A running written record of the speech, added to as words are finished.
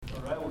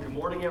Good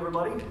morning,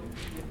 everybody.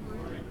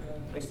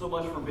 Thanks so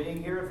much for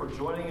being here and for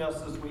joining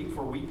us this week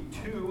for week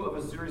 2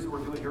 of a series that we're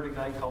doing here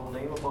tonight called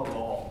Name Above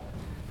All.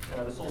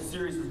 This whole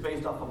series is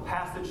based off a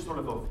passage, sort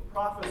of a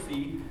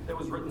prophecy that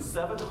was written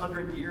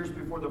 700 years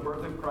before the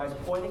birth of Christ,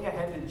 pointing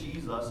ahead to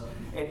Jesus.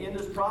 And in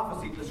this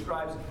prophecy, it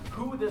describes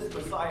who this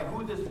Messiah,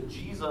 who this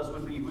Jesus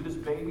would be, who this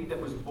baby that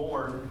was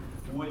born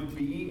would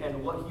be,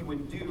 and what he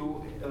would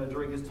do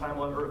during his time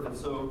on earth. And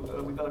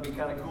so we thought it'd be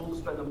kind of cool to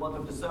spend the month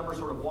of December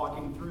sort of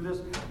walking through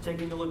this,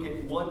 taking a look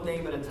at one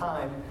name at a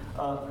time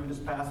through this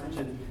passage.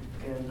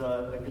 And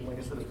like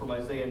I said, it's from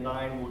Isaiah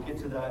 9. We'll get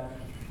to that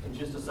in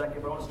just a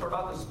second. But I want to start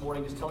out this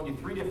morning just telling you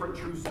 3 different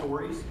true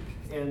stories.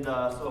 And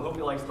so I hope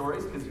you like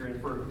stories because you're in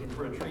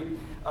for a treat.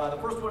 The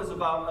first one is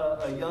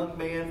about a young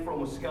man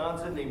from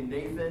Wisconsin named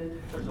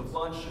Nathan. There's a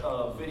bunch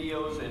of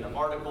videos and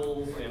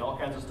articles and all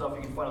kinds of stuff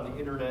you can find on the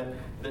internet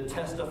that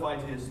testify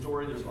to his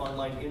story. There's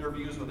online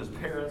interviews with his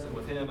parents and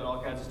with him and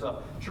all kinds of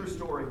stuff. True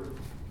story.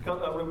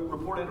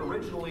 Reported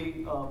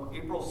originally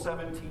April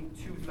 17,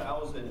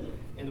 2000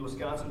 in the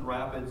Wisconsin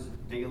Rapids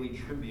Daily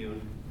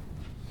Tribune.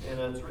 And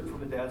it's written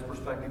from the dad's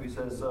perspective. He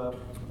says,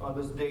 on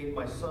this date,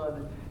 my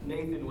son,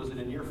 Nathan, was in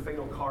a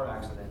near-fatal car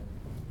accident.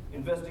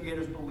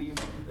 Investigators believe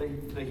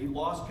that he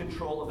lost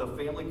control of the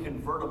family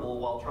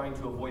convertible while trying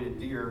to avoid a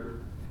deer.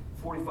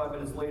 45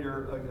 minutes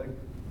later,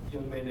 a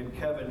young man named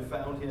Kevin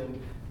found him,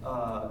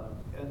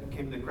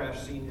 came to the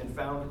crash scene and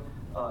found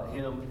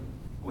him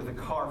with a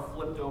car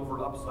flipped over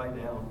upside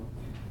down.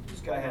 This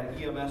guy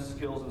had EMS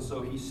skills, and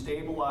so he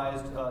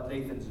stabilized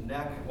Nathan's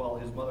neck while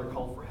his mother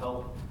called for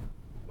help.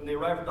 When they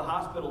arrived at the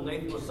hospital,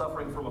 Nathan was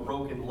suffering from a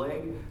broken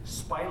leg,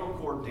 spinal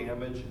cord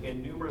damage,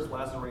 and numerous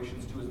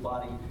lacerations to his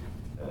body.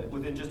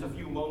 Within just a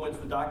few moments,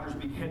 the doctors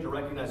began to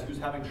recognize he was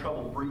having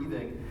trouble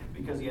breathing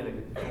because he had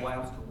a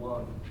collapsed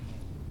lung.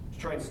 To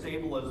try and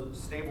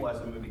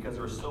stabilize him, because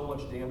there was so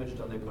much damage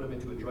done, they put him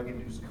into a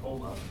drug-induced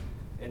coma.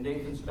 And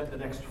Nathan spent the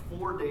next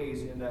 4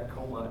 days in that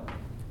coma.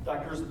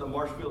 Doctors at the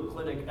Marshfield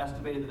Clinic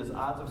estimated that his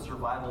odds of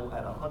survival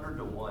at 100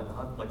 to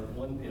 1, like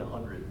 1 in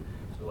 100,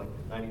 so like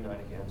 99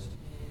 against.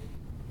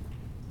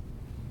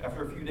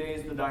 After a few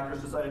days, the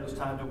doctors decided it was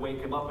time to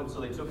wake him up, and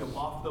so they took him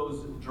off of those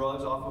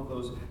drugs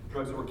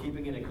that were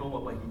keeping him in a coma,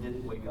 but he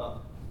didn't wake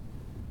up.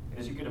 And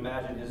as you can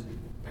imagine, his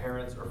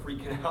parents are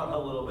freaking out a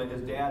little bit.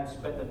 His dad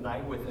spent the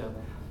night with him,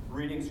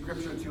 reading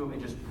scripture to him and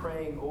just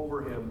praying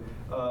over him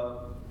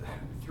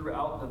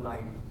throughout the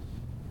night.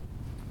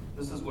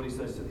 This is what he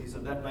says. He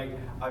said, that night,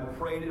 I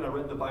prayed and I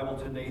read the Bible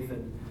to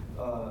Nathan,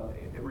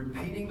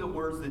 repeating the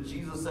words that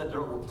Jesus said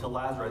to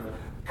Lazarus,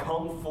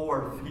 come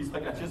forth. He's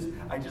like,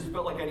 I just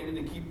felt like I needed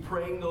to keep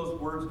praying those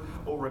words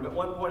over him. At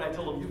one point, I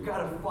told him, you've got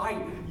to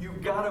fight.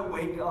 You've got to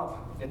wake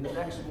up. And the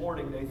next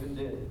morning, Nathan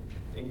did,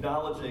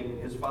 acknowledging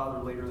his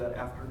father later that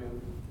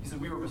afternoon. He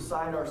said, we were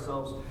beside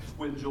ourselves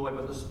with joy,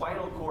 but the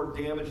spinal cord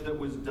damage that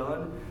was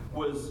done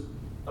was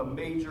a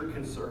major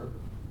concern.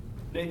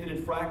 Nathan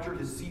had fractured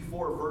his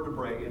C4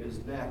 vertebrae in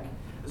his neck,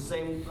 the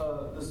same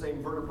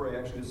vertebrae,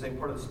 actually, the same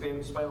part of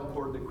the spinal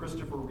cord that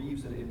Christopher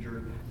Reeves had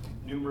injured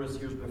numerous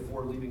years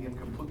before, leaving him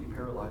completely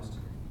paralyzed.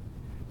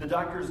 The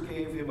doctors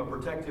gave him a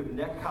protective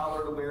neck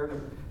collar to wear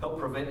to help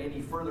prevent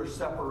any further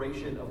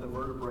separation of the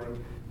vertebrae.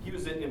 He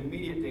was in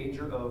immediate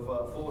danger of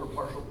full or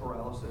partial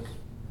paralysis.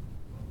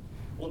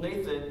 Well,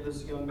 Nathan,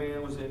 this young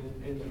man, was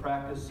in the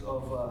practice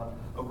of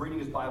reading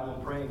his Bible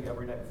and praying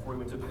every night before he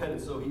went to bed.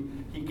 And so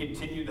he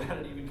continued that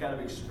and even kind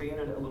of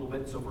expanded it a little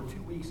bit. So for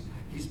 2 weeks,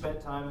 he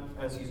spent time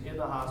as he's in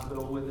the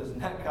hospital with his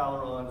neck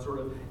collar on, sort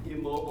of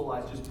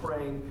immobilized, just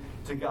praying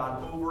to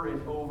God over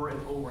and over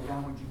and over.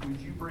 God, would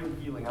you bring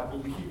healing? I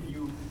believe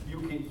you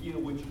can heal.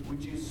 Would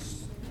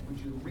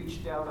you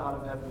reach down out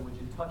of heaven? Would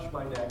you touch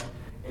my neck?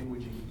 And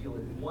would you heal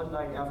it? And one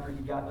night after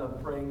he got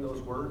done praying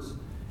those words,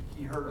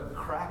 he heard a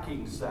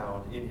cracking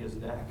sound in his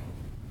neck.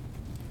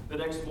 The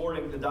next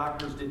morning, the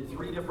doctors did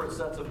 3 different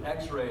sets of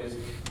x-rays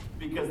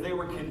because they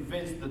were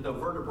convinced that the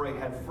vertebrae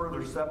had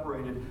further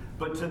separated.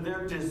 But to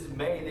their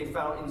dismay, they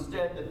found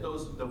instead that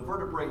the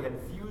vertebrae had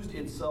fused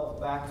itself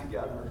back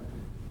together,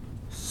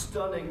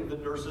 stunning the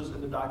nurses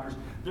and the doctors.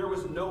 There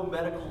was no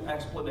medical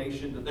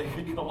explanation that they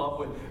could come up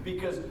with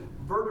because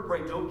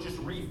vertebrae don't just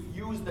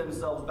refuse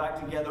themselves back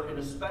together, and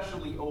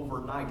especially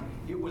overnight.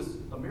 It was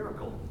a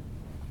miracle.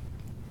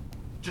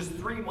 Just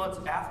 3 months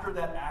after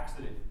that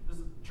accident, this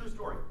is a true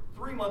story,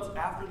 3 months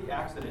after the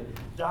accident,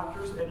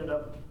 doctors ended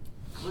up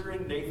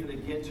clearing Nathan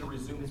again to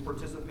resume his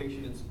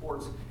participation in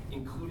sports,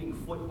 including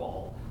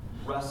football,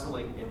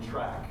 wrestling, and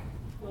track.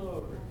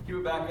 He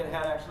went back and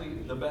had actually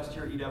the best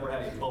year he'd ever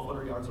had. He had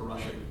 1,200 yards of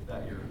rushing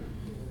that year.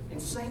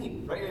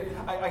 Insane, right?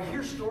 I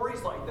hear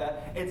stories like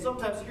that and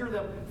sometimes hear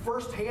them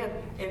firsthand,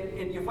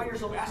 and you find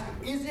yourself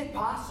asking, is it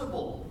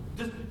possible?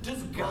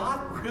 Does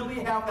God really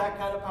have that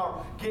kind of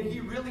power? Can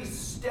he really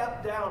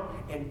step down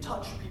and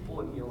touch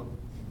people and heal them?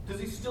 Does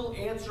he still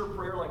answer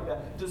prayer like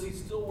that? Does he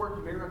still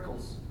work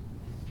miracles?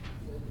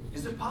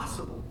 Is it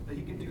possible that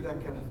he can do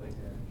that kind of thing?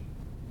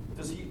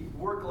 Does he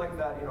work like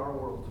that in our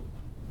world?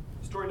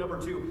 It's Story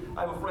number 2,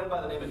 I have a friend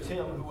by the name of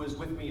Tim who was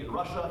with me in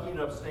Russia. He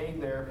ended up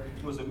staying there.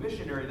 He was a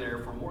missionary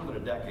there for more than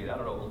a decade, I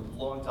don't know,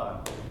 a long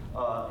time.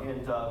 I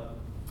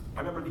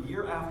remember the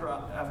year after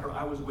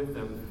I was with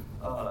him,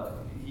 I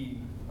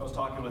was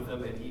talking with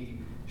him, and he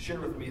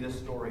shared with me this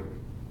story.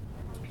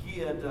 He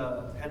had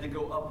to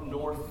go up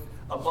north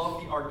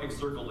above the Arctic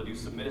Circle to do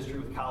some ministry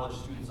with college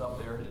students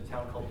up there in a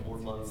town called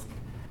Murmansk.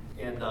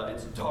 And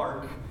it's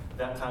dark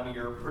that time of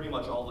year, pretty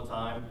much all the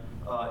time.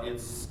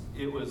 It's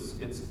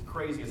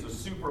crazy. It's a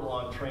super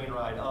long train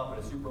ride up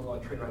and a super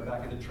long train ride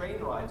back. And the train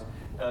rides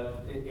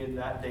in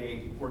that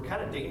day were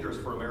kind of dangerous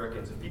for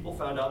Americans. If people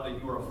found out that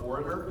you were a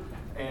foreigner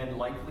and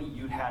likely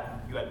you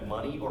had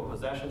money or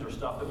possessions or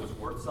stuff that was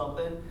worth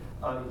something,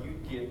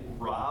 you'd get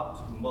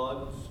robbed,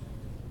 mugged,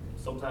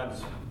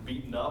 sometimes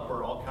beaten up,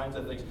 or all kinds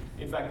of things.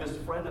 In fact, this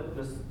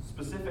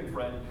specific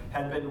friend,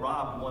 had been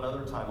robbed one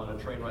other time on a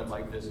train ride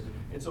like this.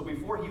 And so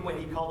before he went,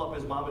 he called up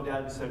his mom and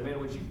dad and said, "Man,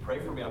 would you pray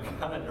for me? I'm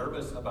kind of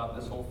nervous about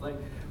this whole thing.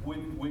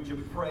 Would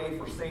you pray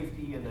for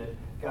safety, and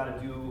that got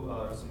to do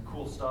some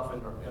cool stuff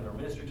in our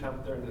ministry time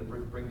up there, and then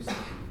bring me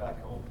safety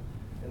back home?"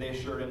 And they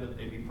assured him that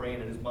they'd be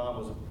praying, and his mom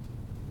was a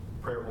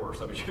prayer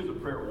horse. I mean, she was a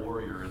prayer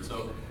warrior. And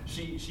so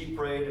she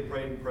prayed and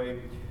prayed and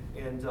prayed,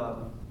 and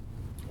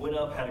went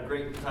up, had a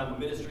great time of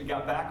ministry,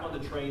 got back on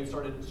the train,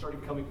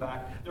 started coming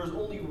back. There was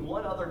only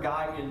one other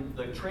guy in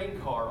the train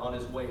car on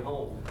his way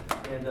home.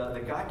 And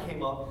the guy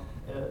came up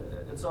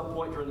at some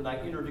point during the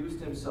night, introduced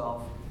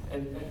himself,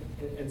 and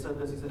said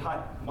this. He said,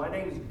 "Hi, my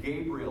name is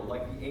Gabriel,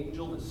 like the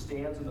angel that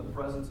stands in the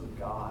presence of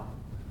God."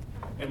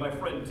 And my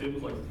friend Tim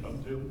was like,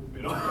 "I'm Tim,"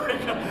 you know?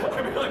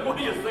 I mean, like, what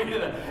do you say to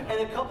that?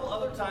 And a couple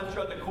other times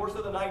throughout the course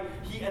of the night,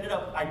 he ended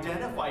up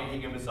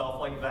identifying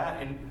himself like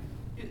that. And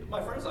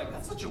my friend's like,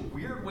 "That's such a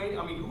weird way."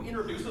 I mean, who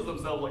introduces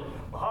themselves like,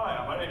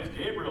 "Hi, my name is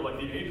Gabriel, like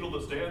the angel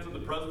that stands in the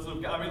presence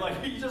of God"? I mean,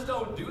 like, you just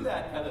don't do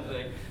that kind of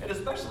thing. And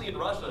especially in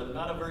Russia,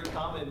 not a very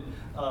common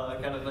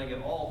kind of thing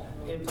at all.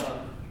 And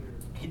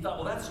he thought,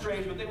 well, that's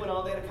strange. But they went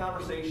on, they had a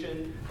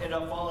conversation, ended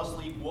up falling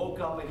asleep, woke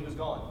up, and he was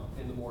gone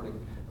in the morning.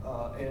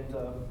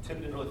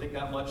 Tim didn't really think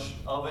that much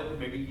of it.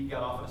 Maybe he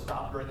got off at a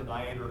stop during the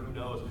night, or who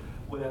knows,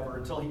 whatever,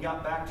 until he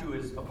got back to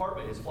his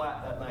apartment, his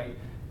flat that night,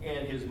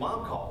 and his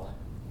mom called.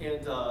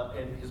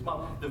 And his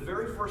mom, the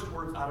very first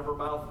words out of her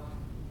mouth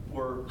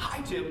were,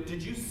 "Hi, Tim,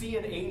 did you see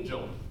an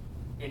angel?"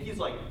 And he's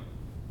like,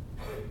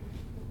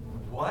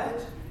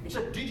 "What?" And she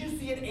said, "Did you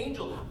see an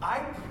angel? I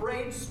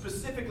prayed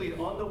specifically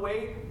on the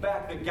way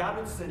back that God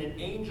would send an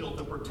angel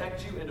to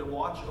protect you and to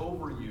watch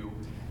over you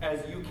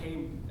as you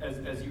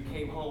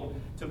came home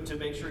to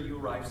make sure you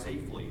arrived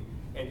safely."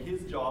 And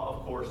his jaw,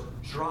 of course,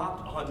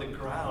 dropped on the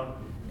ground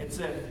and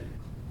said,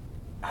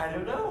 "I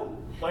don't know.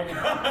 Like,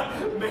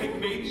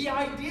 maybe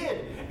I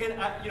did." And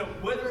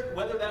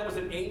whether that was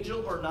an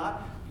angel or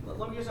not,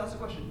 let me just ask the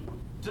question: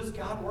 does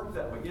God work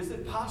that way? Is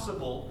it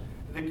possible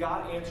that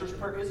God answers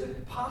prayer? Is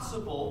it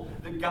possible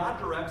that God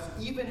directs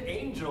even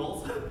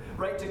angels,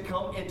 right, to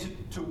come and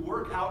to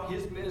work out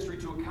His ministry,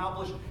 to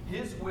accomplish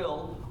His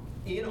will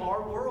in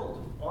our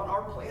world, on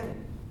our planet?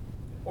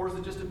 Or is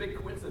it just a big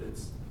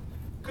coincidence?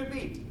 Could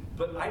be,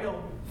 but I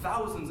know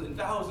thousands and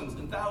thousands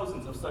and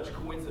thousands of such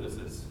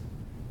coincidences.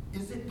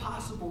 Is it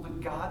possible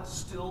that God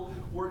still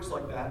works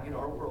like that in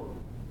our world?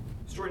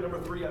 Story number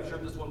 3, I've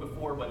shared this one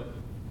before, but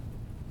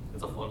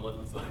it's a fun one.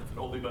 It's an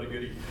oldie but a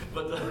goodie.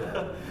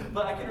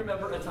 But I can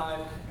remember a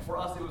time, for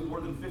us it was more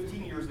than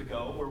 15 years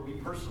ago, where we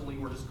personally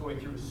were just going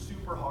through a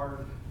super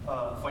hard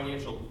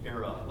financial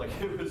era. Like,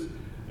 there was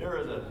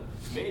a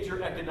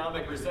major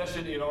economic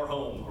recession in our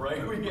home,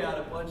 right? We had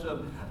a bunch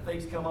of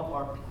things come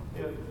up.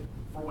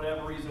 For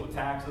whatever reason, with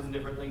taxes and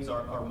different things,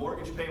 our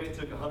mortgage payment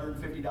took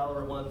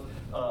 $150 a month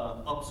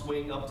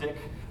uptick,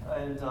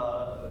 and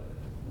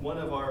one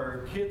of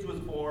our kids was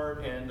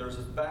born, and there's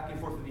this back and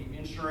forth with the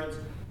insurance,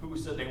 who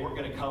said they weren't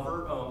going to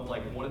cover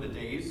like one of the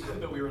days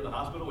that we were in the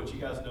hospital, which you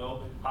guys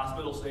know,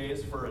 hospital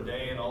stays for a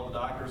day and all the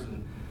doctors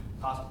and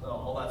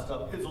all that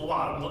stuff. It's a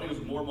lot of money. It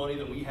was more money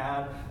than we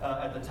had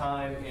at the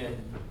time, and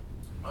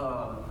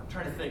I'm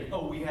trying to think.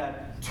 Oh, we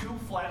had 2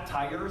 flat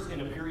tires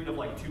in a period of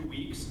like 2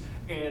 weeks.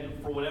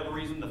 And for whatever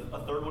reason, a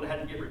third one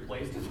had to get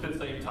replaced at the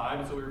same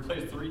time. So we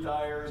replaced 3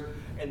 tires.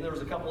 And there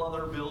was a couple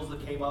other bills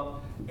that came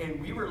up. And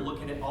we were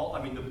looking at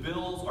the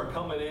bills are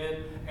coming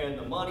in, and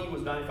the money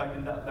was not. In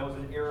fact, that was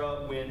an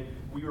era when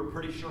we were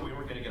pretty sure we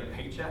weren't going to get a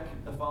paycheck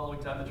the following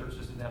time. The church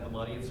just didn't have the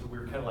money. And so we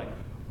were kind of like,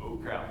 oh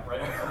crap,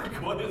 right?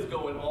 Like, what is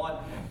going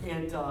on?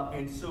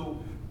 And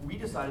so we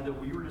decided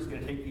that we were just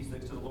going to take these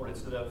things to the Lord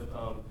instead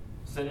of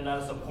sending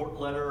out a support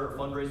letter or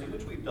fundraising,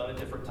 which we've done at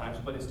different times.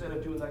 But instead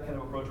of doing that kind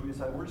of approach, we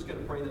decided we're just going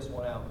to pray this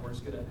one out. We're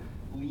just going to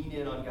lean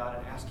in on God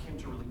and ask Him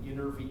to really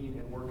intervene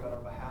and work on our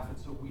behalf. And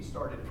so we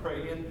started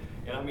praying.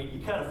 And I mean,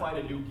 you kind of find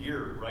a new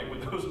gear, right?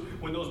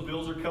 When those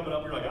bills are coming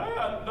up, you're like, I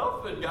got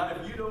nothing, God.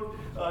 If you don't,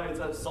 it's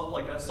that song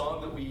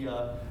that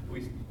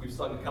we've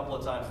sung a couple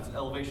of times. It's an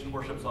elevation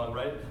worship song,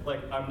 right? Like,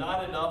 I'm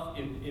not enough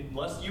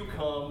unless you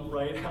come,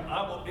 right?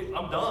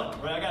 I'm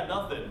done, right? I got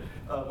nothing.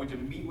 Would you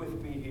meet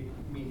with me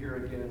here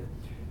again?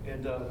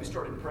 And we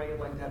started praying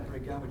like that,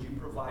 praying, God, would you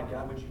provide?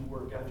 God, would you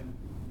work? God,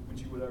 would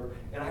you whatever?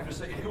 And I have to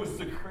say, it was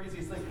the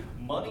craziest thing.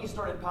 Money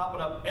started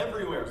popping up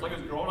everywhere. It's like it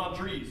was growing on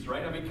trees,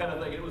 right? I mean, kind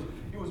of thing. It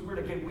was weird.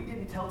 Again, we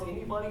didn't tell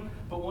anybody,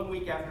 but one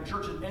week after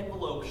church, an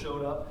envelope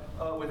showed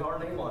up with our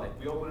name on it.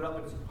 We opened it up,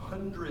 and it's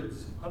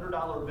hundreds,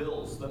 $100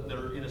 bills that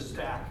are in a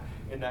stack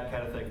and that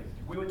kind of thing.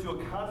 We went to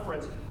a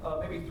conference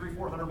maybe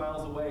 300-400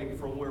 miles away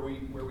from where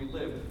we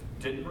lived.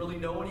 Didn't really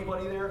know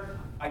anybody there.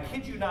 I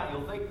kid you not,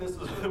 you'll think this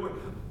is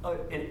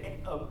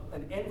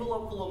an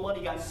envelope full of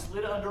money got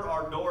slid under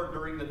our door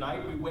during the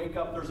night. We wake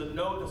up, there's a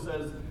note that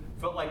says,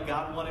 felt like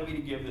God wanted me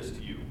to give this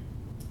to you.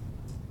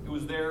 It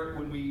was there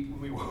when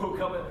we woke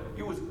up.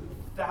 It was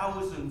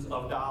thousands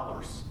of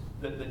dollars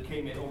that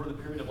came in over the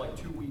period of like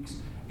 2 weeks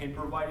and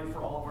provided for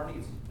all of our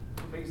needs.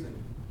 It's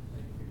amazing.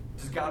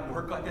 Does God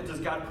work like that?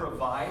 Does God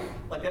provide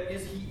like that?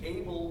 Is he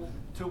able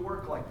to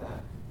work like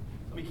that?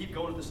 Let me keep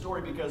going with the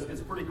story because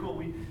it's pretty cool.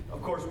 We,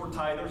 of course, we're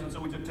tithers, and so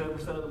we took 10%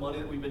 of the money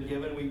that we've been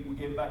given. We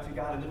gave it back to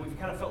God, and then we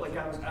kind of felt like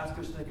God was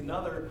asking us to take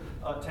another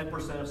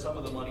 10% of some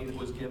of the money that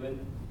was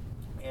given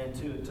and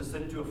to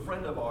send it to a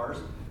friend of ours,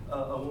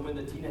 a woman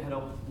that Tina had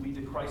helped lead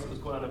to Christ, that was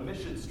going on a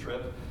missions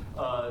trip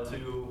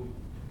to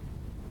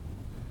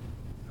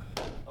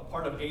a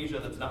part of Asia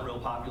that's not real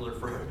popular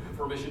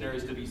for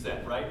missionaries to be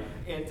sent, right?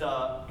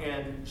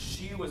 And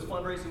she was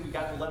fundraising. We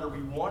got the letter.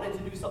 We wanted to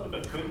do something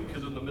but couldn't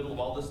because in the middle of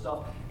all this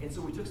stuff. And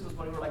so we took some of this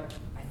money. We're like,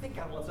 I think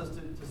God wants us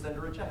to send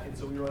her a check. And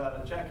so we wrote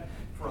out a check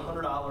for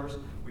 $100.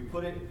 We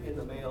put it in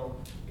the mail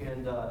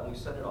and we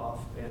sent it off.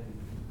 And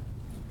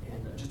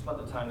just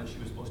about the time that she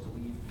was supposed to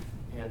leave,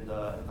 and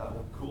I thought,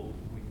 well, cool,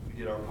 we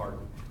did our part.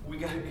 We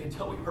got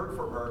until we heard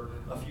from her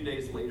a few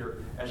days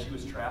later as she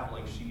was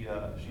traveling. She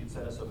had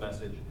sent us a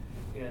message,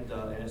 and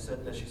it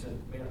said that she said,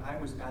 "Man, I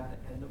was at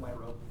the end of my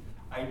rope.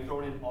 I had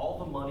thrown in all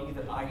the money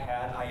that I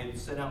had. I had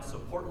sent out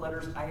support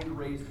letters. I had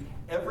raised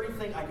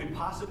everything I could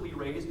possibly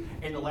raise.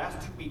 In the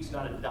last 2 weeks,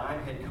 not a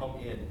dime had come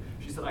in."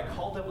 She said, "I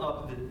called them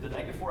up the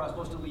night before I was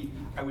supposed to leave.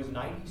 I was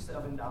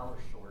 $97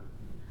 short."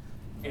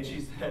 And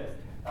she said,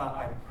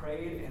 I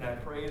prayed, and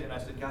I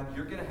said, "God,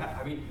 you're going to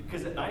have,"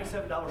 because at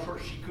 $97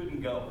 short, she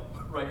couldn't go,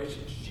 right?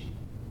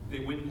 They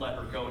wouldn't let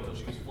her go until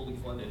she was fully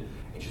funded.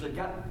 And she's like,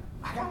 "God,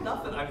 I got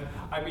nothing.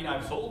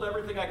 I've sold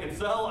everything I could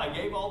sell. I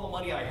gave all the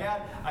money I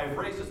had. I've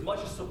raised as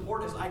much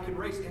support as I could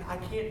raise, and I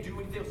can't do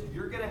anything else.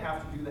 You're going to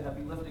have to do the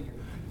heavy lifting here.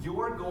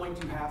 You're going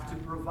to have to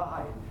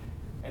provide."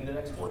 And the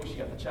next morning, she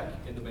got the check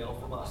in the mail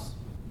from us.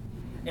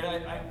 And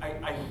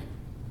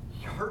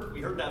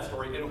we heard that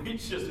story, and we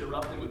just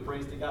erupted with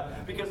praise to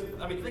God. Because,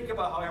 think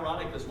about how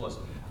ironic this was.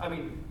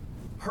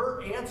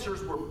 Her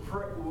answers her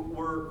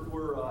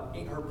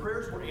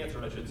prayers were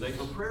answered, I should say.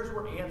 Her prayers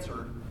were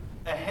answered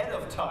ahead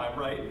of time,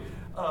 right?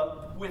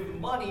 With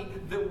money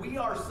that we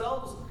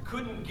ourselves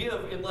couldn't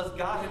give unless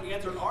God had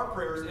answered our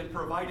prayers and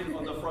provided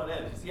on the front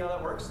end. See how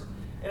that works?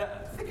 And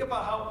think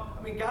about how,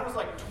 God was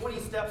like 20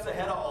 steps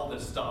ahead of all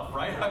this stuff,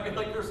 right?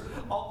 There's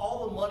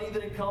all the money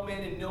that had come in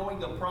and knowing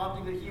the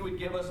prompting that he would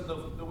give us and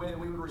the way that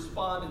we would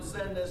respond and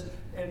send this.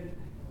 And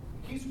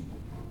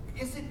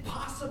is it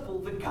possible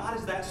that God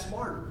is that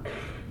smart?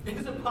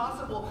 Is it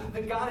possible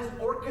that God is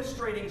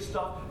orchestrating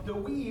stuff that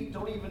we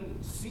don't even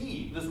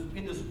see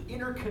in this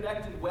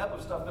interconnected web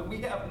of stuff that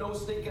we have no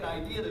stinking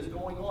idea that's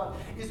going on?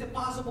 Is it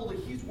possible that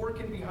he's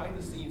working behind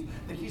the scenes,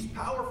 that he's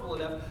powerful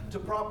enough to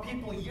prompt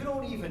people you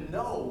don't even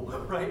know,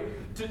 right,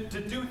 to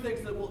do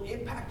things that will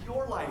impact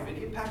your life and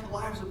impact the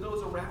lives of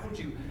those around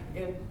you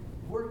and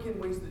work in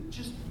ways that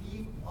just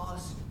leave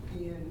us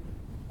in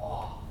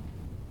awe?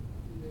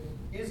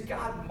 Is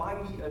God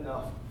mighty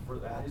enough for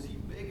that? Is he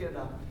big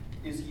enough?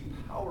 Is he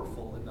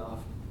powerful enough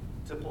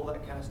to pull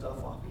that kind of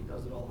stuff off? He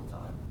does it all the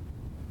time.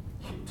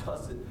 He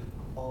does it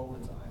all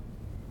the time.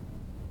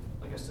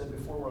 Like I said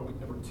before, we're on week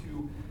number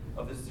 2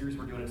 of this series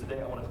we're doing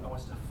today. I want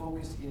us to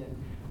focus in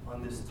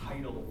on this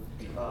title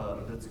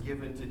that's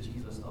given to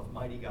Jesus of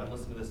Mighty God.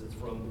 Listen to this. It's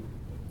from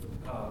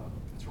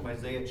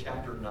Isaiah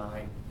chapter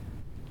 9. It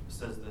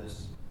says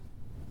this.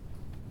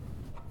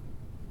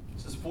 It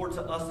says, "For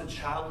to us a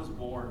child is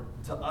born,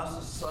 to us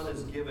a son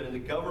is given, and the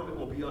government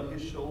will be on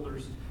his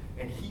shoulders,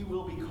 and he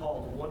will be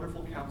called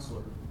Wonderful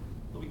Counselor.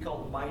 He'll be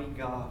called Mighty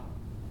God.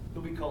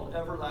 He'll be called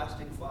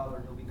Everlasting Father,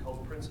 and he'll be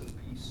called Prince of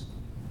Peace.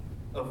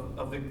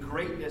 Of the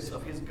greatness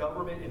of his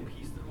government and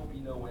peace there will be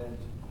no end.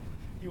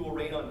 He will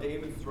reign on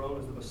David's throne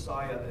as the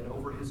Messiah and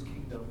over his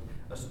kingdom,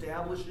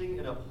 establishing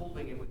and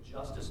upholding it with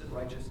justice and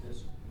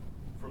righteousness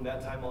from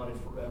that time on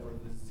and forever.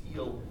 The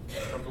zeal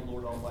of the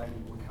Lord Almighty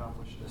will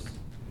accomplish this."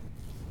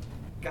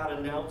 God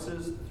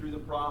announces through the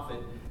prophet,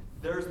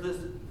 there's this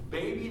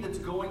baby that's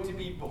going to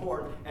be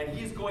born, and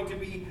he's going to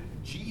be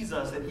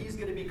Jesus, and he's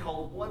going to be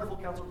called Wonderful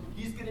Counselor.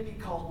 He's going to be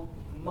called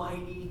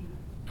Mighty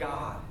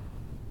God.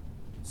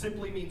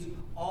 Simply means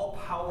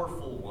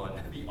all-powerful one,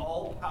 the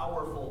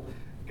all-powerful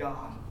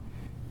God.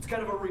 It's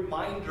kind of a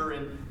reminder,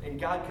 and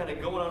God kind of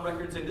going on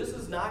record saying, this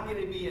is not going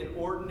to be an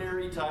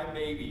ordinary time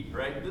baby,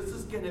 right? This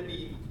is going to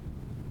be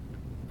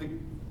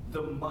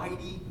the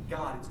mighty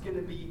God. It's going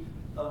to be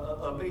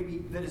a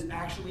baby that has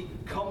actually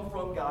come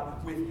from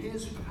God with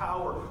his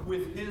power,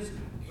 with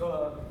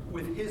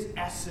his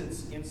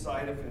essence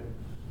inside of him.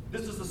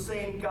 This is the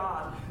same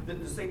God,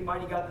 the same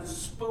mighty God that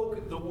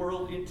spoke the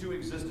world into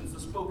existence,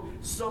 that spoke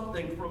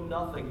something from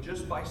nothing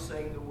just by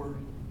saying the word.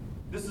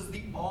 This is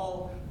the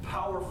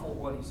all-powerful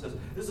one, he says.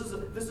 This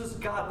is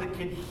God that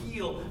can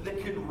heal,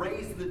 that can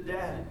raise the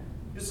dead.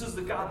 This is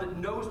the God that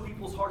knows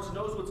people's hearts,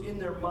 knows what's in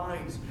their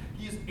minds.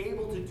 He is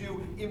able to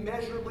do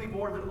immeasurably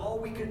more than all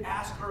we can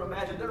ask or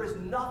imagine. There is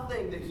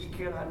nothing that he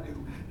cannot do,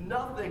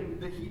 nothing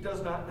that he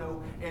does not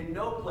know, and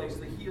no place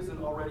that he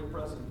isn't already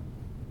present.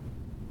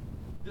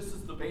 This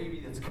is the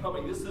baby that's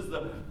coming. This is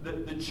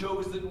the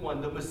chosen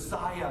one, the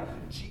Messiah,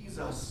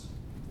 Jesus.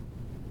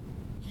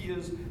 He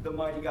is the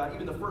mighty God.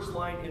 Even the first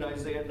line in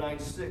Isaiah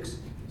 9:6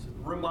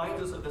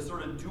 reminds us of this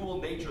sort of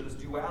dual nature, this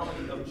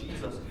duality of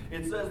Jesus.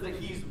 It says that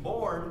he's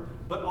born,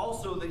 but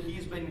also that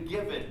he's been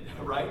given,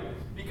 right?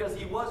 Because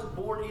he was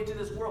born into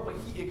this world, but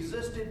he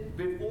existed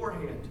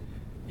beforehand.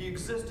 He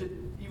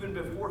existed even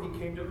before he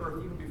came to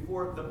earth, even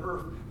before the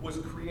earth was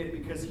created,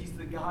 because he's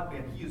the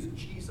God-man. He is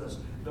Jesus,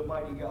 the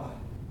mighty God.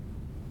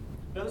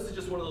 Now, this is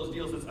just one of those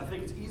deals that I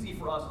think it's easy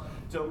for us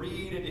to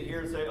read and to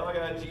hear and say, oh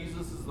yeah,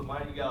 Jesus is the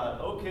mighty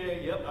God.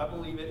 Okay, yep, I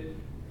believe it.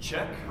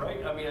 Check,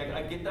 right? I mean,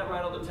 I get that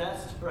right on the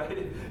test,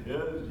 right?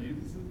 Yeah,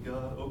 Jesus is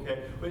God.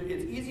 Okay. But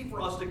it's easy for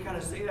us to kind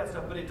of say that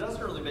stuff, but it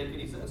doesn't really make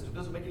any sense. It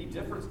doesn't make any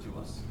difference to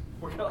us.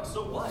 We're kind of like,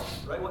 so what,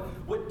 right?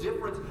 What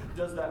difference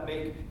does that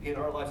make in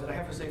our lives? And I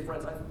have to say,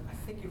 friends, I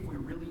think if we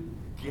really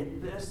get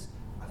this,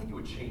 I think it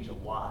would change a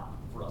lot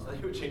for us. I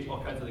think it would change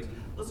all kinds of things.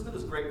 Listen to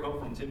this great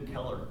quote from Tim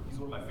Keller. He's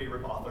one of my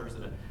favorite authors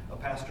and a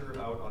pastor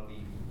out on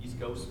the East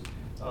Coast.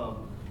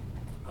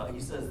 He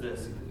says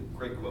this,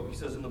 great quote. He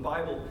says, in the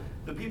Bible,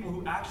 the people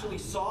who actually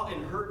saw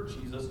and heard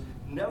Jesus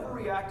never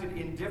reacted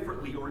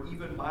indifferently or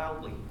even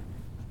mildly.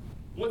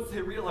 Once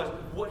they realized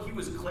what he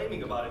was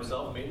claiming about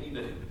himself,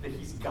 mainly that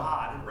he's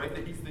God, right?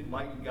 That he's the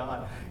mighty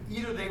God.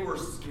 Either they were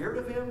scared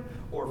of him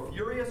or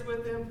furious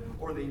with him,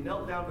 or they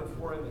knelt down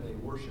before him and they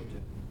worshiped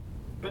him.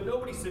 But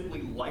nobody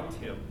simply liked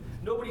him.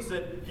 Nobody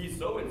said, he's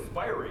so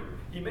inspiring.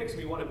 He makes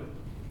me want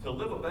to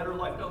live a better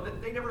life. No,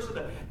 they never said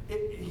that.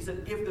 He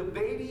said, if the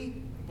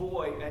baby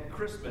boy at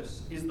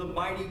Christmas is the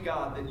mighty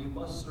God, then you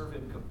must serve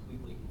him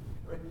completely.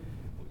 Right?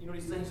 You know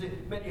what he's saying? He's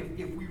saying, man,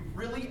 if we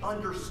really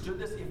understood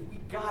this, if we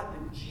got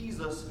that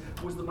Jesus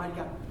was the mighty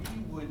God,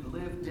 we would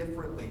live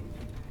differently.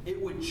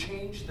 It would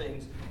change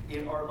things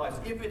in our lives.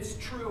 If it's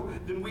true,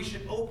 then we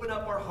should open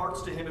up our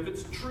hearts to him. If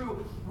it's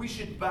true, we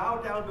should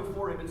bow down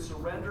before him and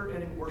surrender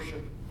and in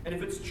worship. And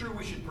if it's true,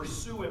 we should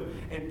pursue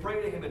him and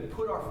pray to him and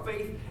put our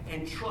faith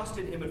and trust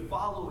in him and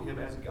follow him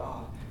as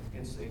God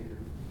and Savior.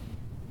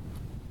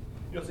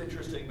 You know, it's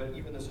interesting, but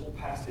even this whole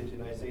passage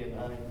in Isaiah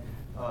 9,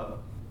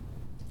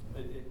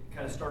 it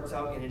kind of starts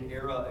out in an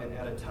era and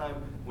at a time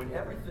when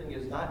everything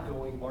is not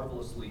going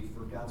marvelously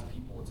for God's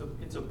people.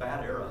 It's a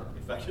bad era.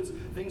 In fact,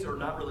 things are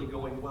not really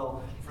going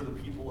well for the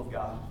people of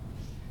God.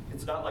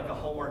 It's not like a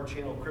Hallmark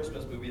Channel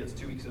Christmas movie that's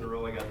 2 weeks in a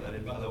row. I got that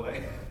in, by the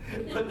way.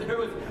 But there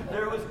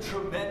was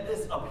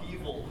tremendous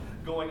upheaval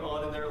going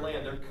on in their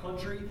land. Their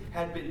country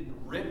had been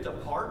ripped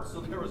apart,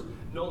 so there was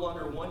no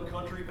longer one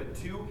country but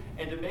two.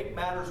 And to make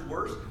matters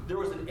worse, there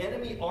was an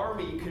enemy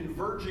army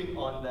converging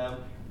on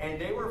them,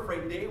 and they were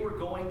afraid they were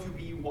going to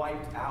be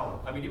wiped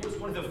out. I mean, it was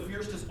one of the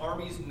fiercest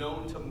armies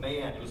known to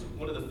man. It was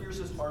one of the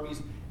fiercest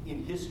armies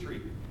in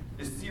history.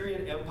 The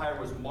Syrian Empire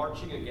was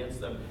marching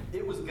against them.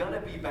 It was going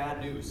to be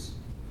bad news.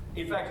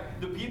 In fact,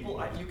 the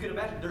people, you can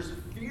imagine, there's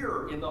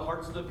fear in the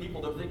hearts of the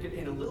people. They're thinking,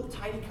 in a little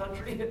tiny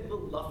country, a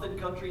little nothing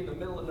country in the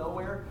middle of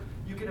nowhere,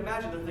 you can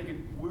imagine they're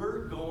thinking,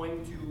 we're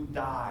going to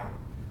die.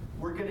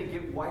 We're going to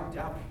get wiped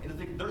out. And they're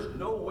thinking, there's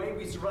no way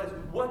we survive.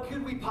 What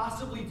could we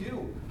possibly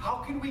do? How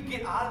can we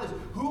get out of this?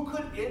 Who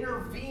could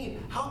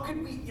intervene? How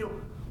could we,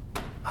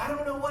 I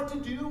don't know what to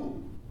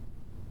do.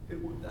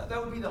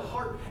 That would be the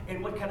heart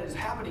and what kind of is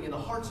happening in the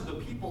hearts of the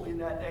people in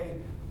that day.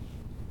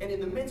 And in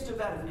the midst of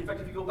that, in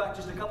fact, if you go back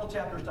just a couple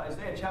chapters to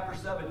Isaiah, chapter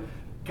 7,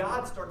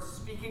 God starts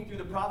speaking through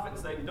the prophet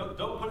and saying, don't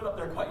put it up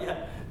there quite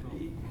yet.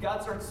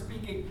 God starts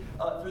speaking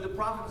through the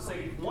prophet and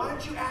saying, why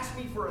don't you ask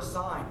me for a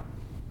sign?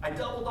 I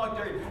double dog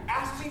dare you.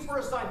 Ask me for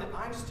a sign that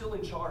I'm still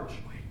in charge.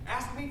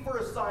 Ask me for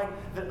a sign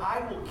that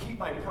I will keep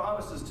my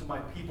promises to my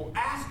people.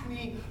 Ask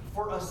me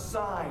for a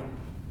sign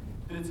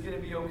that it's going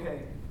to be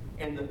okay.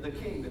 And the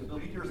king, the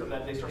leaders of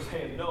that day start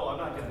saying, no, I'm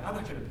not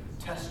going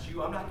to test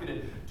you. I'm not going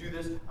to do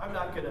this. I'm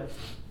not going to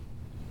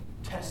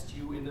test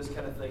you in this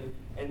kind of thing.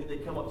 And then they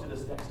come up to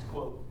this next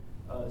quote.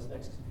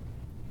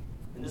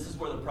 And this is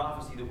where the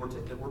prophecy that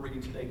we're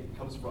reading today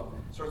comes from.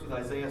 It starts with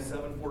Isaiah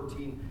 7:14.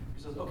 He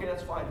says, okay,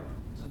 that's fine.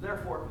 He says,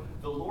 therefore,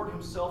 the Lord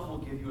himself will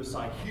give you a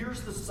sign.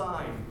 Here's the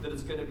sign that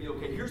it's going to be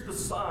okay. Here's the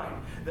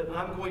sign that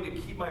I'm going to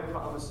keep my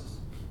promises.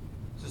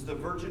 It says, the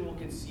virgin will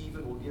conceive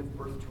and will give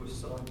birth to a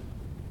son.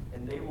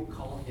 And they will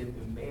call him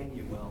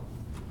Emmanuel,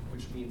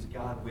 which means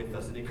God with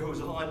us. And it goes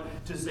on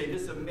to say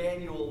this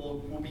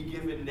Emmanuel will be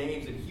given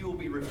names, and he will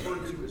be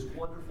referred to as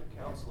Wonderful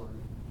Counselor.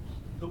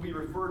 He'll be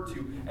referred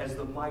to as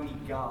the Mighty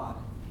God.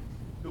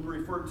 He'll be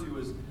referred to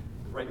as,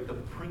 right, the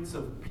Prince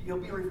of Peace. He'll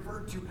be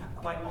referred to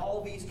by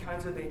all these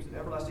kinds of names, an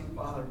everlasting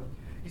Father.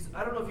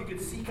 I don't know if you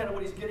can see kind of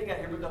what he's getting at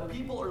here, but the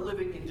people are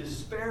living in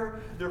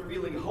despair. They're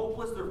feeling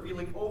hopeless. They're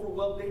feeling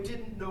overwhelmed. They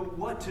didn't know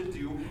what to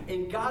do.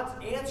 And God's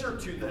answer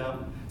to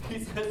them,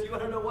 he says, you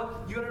want to know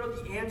what? You want to know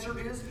what the answer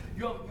is?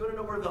 You want to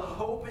know where the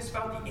hope is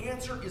found? The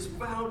answer is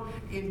found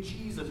in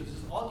Jesus. He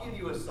says, I'll give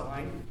you a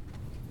sign.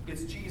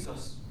 It's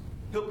Jesus.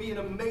 He'll be an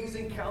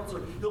amazing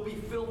counselor. He'll be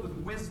filled with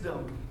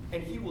wisdom.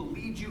 And he will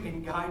lead you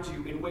and guide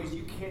you in ways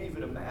you can't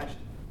even imagine.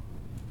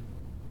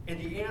 And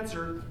the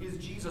answer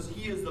is Jesus.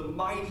 He is the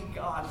mighty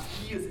God.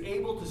 He is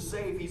able to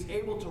save. He's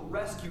able to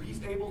rescue.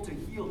 He's able to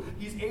heal.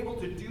 He's able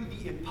to do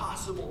the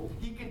impossible.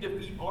 He can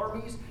defeat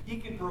armies. He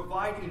can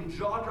provide in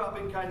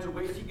jaw-dropping kinds of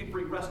ways. He can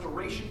bring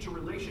restoration to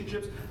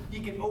relationships.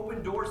 He can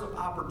open doors of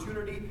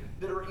opportunity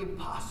that are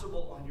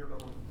impossible on your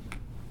own.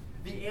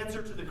 The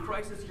answer to the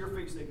crisis you're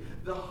facing,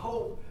 the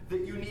hope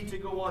that you need to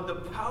go on, the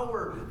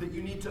power that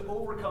you need to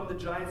overcome the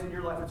giants in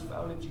your life, it's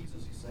found in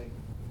Jesus, he's saying.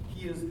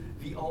 He is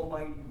the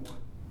Almighty One.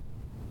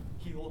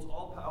 He holds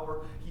all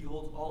power. He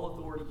holds all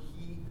authority.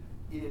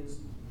 He is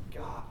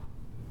God.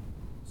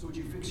 So would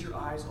you fix your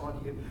eyes on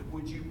him?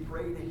 Would you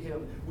pray to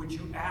him? Would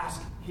you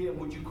ask him?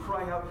 Would you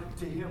cry out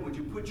to him? Would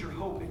you put your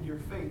hope and your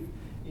faith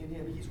in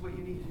him? He's what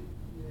you need.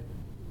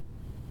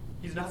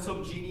 He's not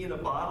some genie in a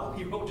bottle.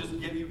 He won't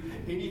just give you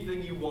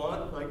anything you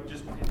want, like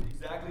just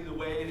exactly the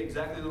way and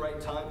exactly the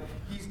right time.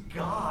 He's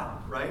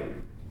God, right?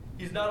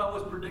 He's not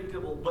always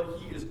predictable, but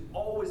he is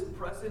always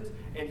present,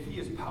 and he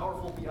is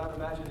powerful beyond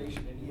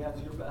imagination, and he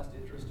has your best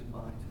interest in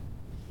mind.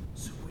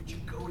 So would you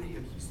go to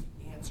him? He's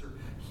the answer.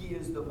 He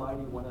is the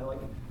mighty one. I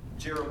like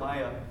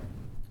Jeremiah.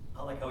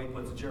 I like how he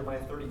puts it. Jeremiah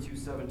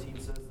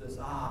 32:17 says this,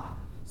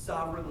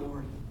 sovereign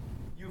Lord,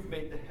 you've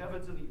made the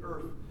heavens and the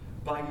earth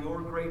by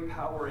your great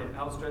power and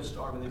outstretched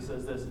arm. And he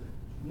says this,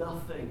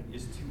 nothing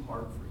is too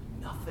hard for you.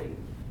 Nothing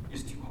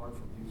is too hard for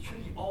you.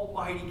 You're the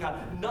Almighty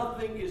God.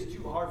 Nothing is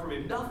too hard for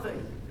him.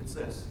 Nothing, it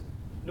says.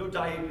 No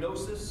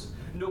diagnosis,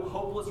 no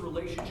hopeless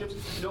relationships,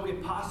 no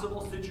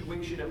impossible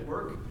situation at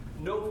work,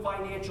 no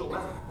financial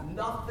mess.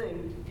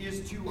 Nothing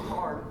is too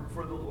hard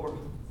for the Lord.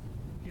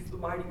 He's the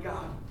mighty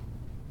God.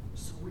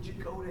 So would you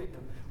go to him?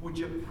 Would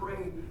you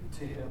pray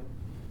to him?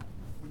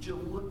 Would you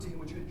look to him?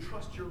 Would you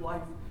entrust your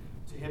life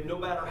to him? No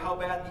matter how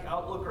bad the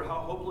outlook or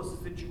how hopeless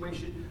the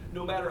situation,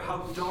 no matter how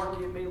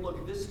dark it may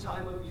look, this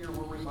time of year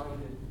we're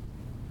reminded.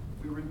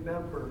 We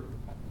remember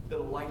that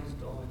a light has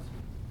dawned.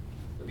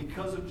 That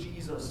because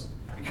Jesus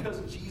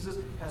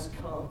has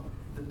come,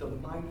 that the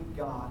mighty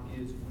God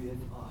is with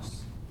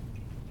us.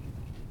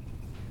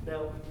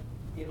 Now,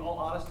 in all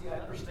honesty, I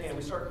understand.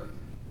 We start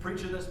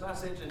preaching this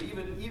message, and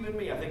even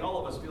me, I think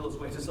all of us feel this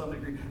way to some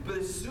degree. But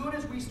as soon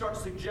as we start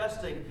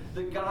suggesting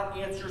that God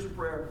answers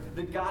prayer,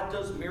 that God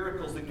does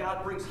miracles, that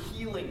God brings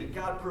healing, that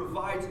God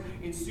provides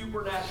in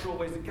supernatural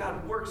ways, that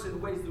God works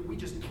in ways that we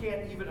just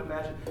can't even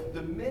imagine,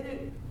 the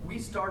minute we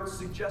start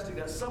suggesting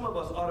that, some of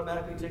us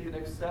automatically take the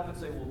next step and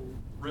say, well,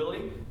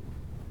 really?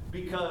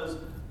 Because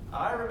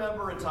I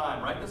remember a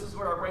time, right? This is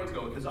where our brains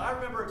go. Because I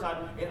remember a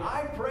time, and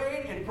I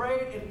prayed and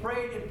prayed and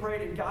prayed and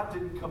prayed, and God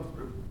didn't come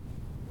through.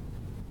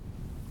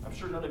 I'm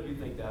sure none of you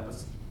think that,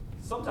 but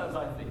sometimes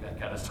I think that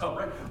kind of stuff,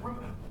 right?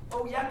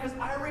 Oh yeah, because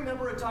I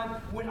remember a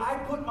time when I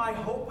put my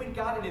hope in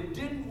God and it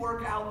didn't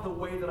work out the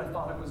way that I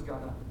thought it was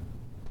gonna.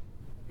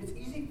 It's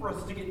easy for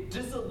us to get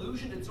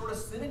disillusioned and sort of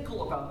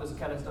cynical about this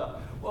kind of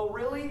stuff. Well,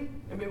 really?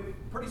 I mean,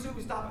 pretty soon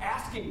we stop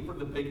asking for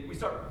the big,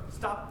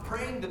 stop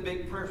praying the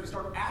big prayers. We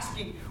start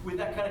asking with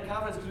that kind of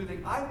confidence because we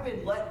think, I've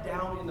been let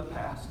down in the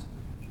past.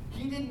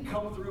 He didn't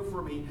come through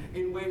for me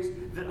in ways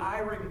that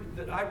I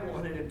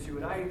wanted him to,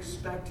 and I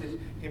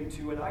expected him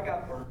to, and I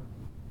got burned.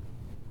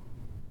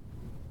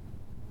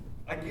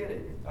 I get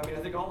it. I mean, I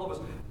think all of us,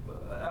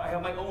 I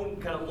have my own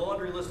kind of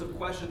laundry list of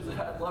questions that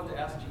I'd love to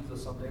ask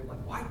Jesus someday. I'm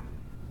like,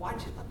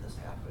 why'd you let this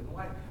happen?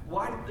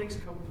 Why did things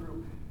come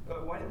through?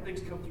 Why didn't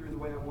things come through the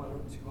way I wanted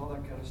them to? All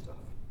that kind of stuff.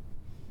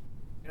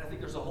 And I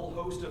think there's a whole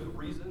host of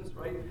reasons,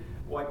 right,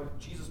 why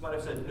Jesus might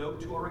have said no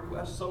to our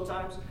requests.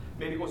 Sometimes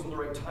maybe it wasn't the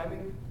right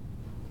timing.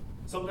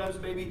 Sometimes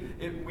maybe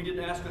we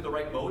didn't ask with the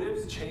right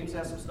motives. James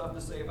has some stuff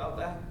to say about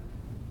that.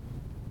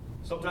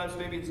 Sometimes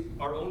maybe it's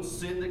our own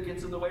sin that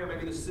gets in the way, or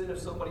maybe the sin of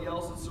somebody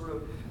else that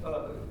sort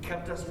of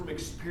kept us from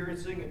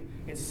experiencing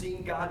and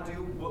seeing God do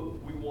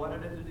what we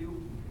wanted him to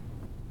do.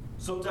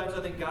 Sometimes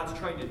I think God's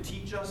trying to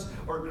teach us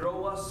or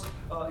grow us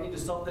into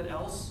something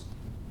else.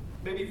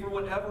 Maybe for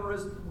whatever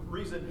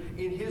reason,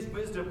 in his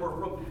wisdom or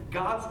from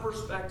God's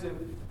perspective,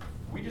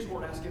 we just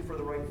weren't asking for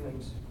the right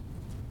things.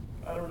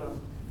 I don't know.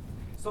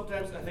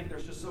 Sometimes I think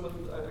there's just I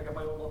got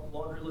my own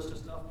laundry list of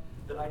stuff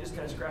that I just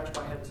kind of scratch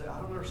my head and say, I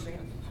don't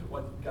understand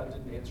why God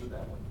didn't answer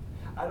that one.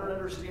 I don't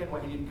understand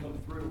why he didn't come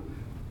through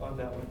on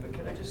that one. But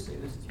can I just say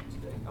this to you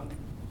today?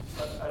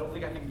 I don't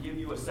think I can give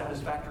you a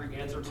satisfactory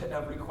answer to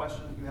every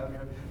question that you have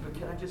here. But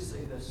can I just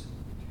say this?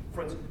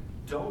 Friends,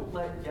 don't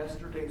let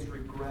yesterday's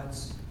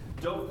regrets,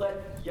 don't let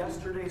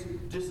yesterday's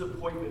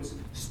disappointments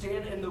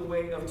stand in the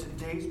way of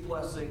today's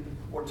blessing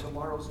or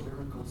tomorrow's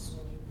miracles.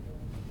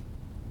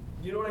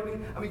 You know what I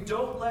mean? I mean,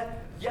 don't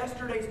let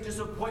yesterday's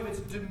disappointments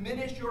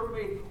diminish your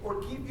faith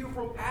or keep you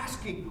from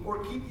asking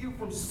or keep you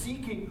from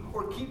seeking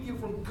or keep you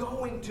from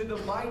going to the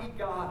mighty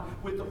God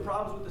with the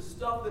problems, with the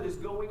stuff that is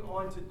going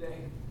on today.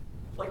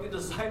 Like the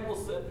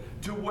disciples said,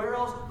 to where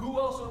else, who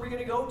else are we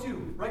going to go to?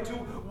 Right? To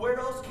where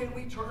else can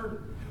we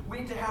turn? We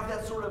need to have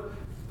that sort of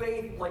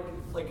faith like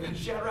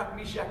Shadrach,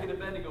 Meshach, and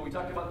Abednego. We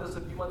talked about this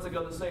a few months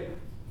ago to say,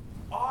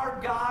 our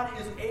God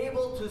is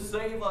able to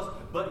save us,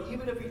 but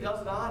even if he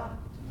does not,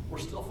 we're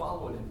still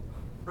following him.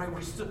 Right?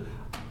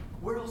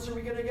 Where else are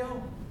we going to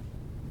go?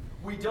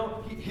 We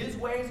don't, his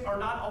ways are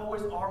not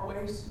always our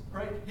ways,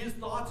 right? His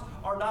thoughts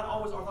are not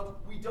always our thoughts.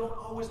 We don't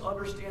always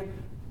understand,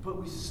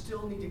 but we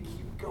still need to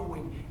keep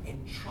going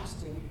and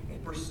trusting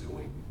and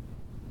pursuing.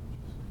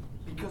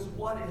 Because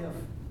what if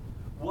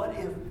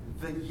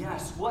the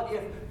yes, what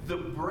if the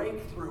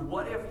breakthrough,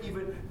 what if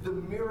even the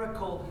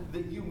miracle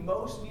that you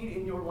most need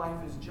in your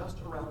life is just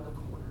around the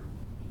corner?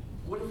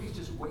 What if he's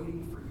just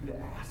waiting for you to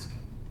ask?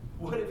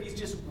 What if he's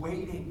just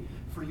waiting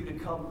for you to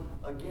come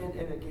again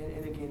and again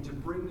and again to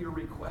bring your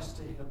request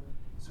to him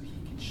so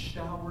he can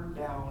shower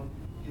down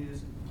his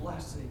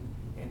blessing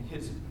and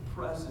his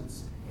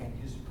presence and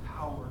his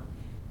power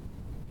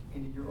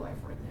into your life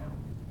right now?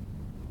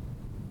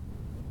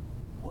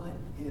 What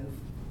if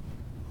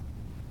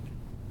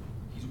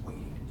he's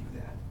waiting to do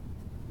that?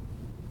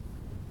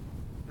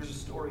 There's a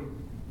story.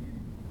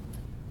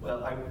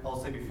 Well, I'll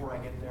say before I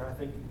get there, I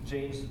think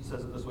James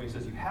says it this way. He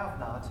says, you have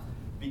not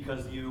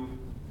because you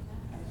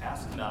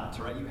ask not,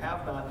 right? You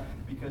have not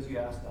because you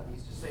ask not.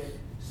 He's just saying,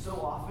 so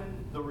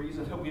often the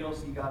reason that we don't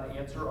see God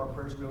answer our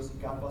prayers, we don't see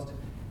God busted,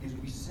 is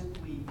we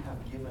simply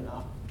have given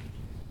up.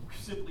 We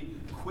simply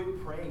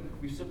quit praying.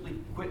 We simply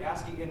quit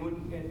asking,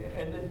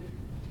 and then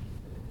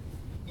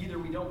either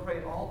we don't pray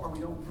at all or we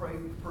don't pray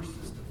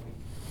persistently.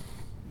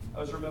 I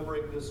was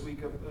remembering this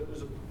week,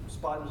 there's a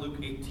spot in Luke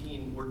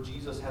 18 where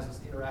Jesus has this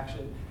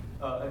interaction,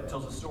 it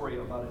tells a story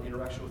about an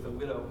interaction with a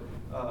widow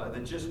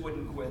that just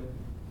wouldn't quit.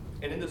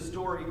 And in the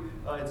story,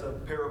 it's a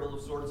parable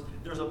of sorts,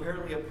 there's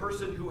apparently a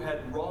person who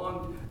had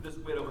wronged this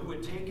widow, who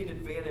had taken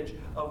advantage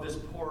of this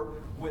poor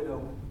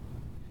widow.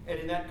 And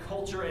in that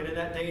culture and in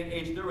that day and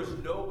age, there was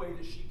no way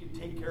that she could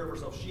take care of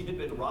herself. She had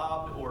been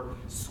robbed or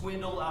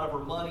swindled out of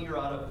her money or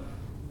out of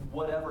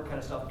whatever kind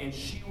of stuff. And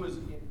she was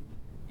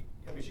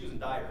in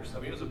dire. I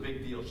mean, it was a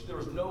big deal. There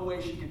was no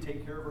way she could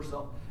take care of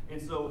herself.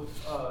 And so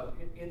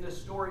in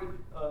this story,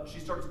 she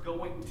starts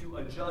going to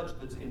a judge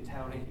that's in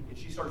town, and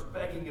she starts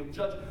begging him,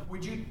 Judge,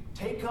 would you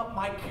take up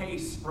my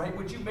case, right?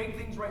 Would you make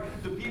things right?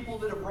 The people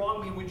that have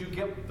wronged me, would you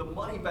give the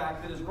money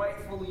back that is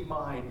rightfully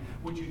mine?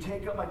 Would you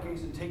take up my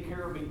case and take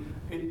care of me?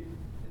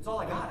 It's all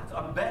I got.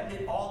 I'm betting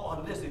it all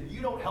on this. If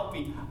you don't help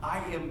me, I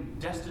am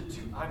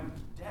destitute. I'm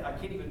dead. I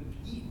can't even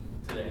eat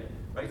today,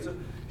 right? So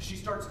she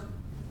starts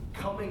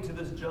coming to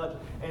this judge,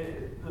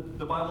 and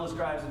the Bible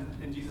describes,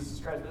 and Jesus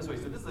describes it this way.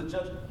 He said, this is a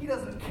judge, he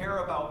doesn't care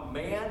about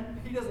man,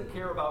 he doesn't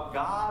care about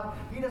God,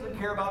 he doesn't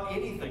care about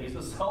anything. He's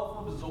a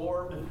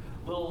self-absorbed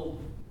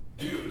little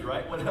dude,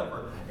 right?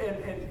 Whatever.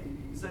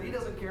 And he said he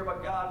doesn't care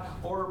about God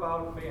or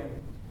about man.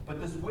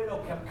 But this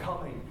widow kept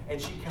coming, and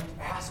she kept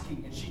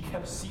asking, and she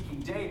kept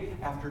seeking day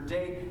after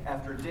day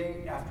after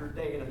day after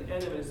day. And at the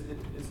end of it,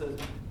 it says,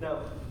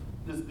 now,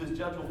 this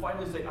judge will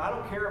finally say, I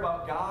don't care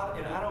about God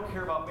and I don't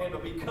care about man,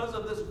 but because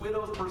of this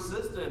widow's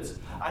persistence,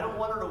 I don't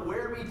want her to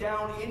wear me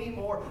down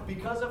anymore.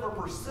 Because of her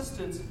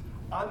persistence,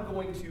 I'm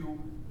going to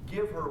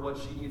give her what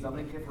she needs. I'm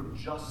going to give her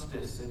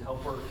justice and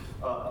help her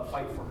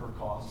fight for her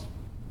cause.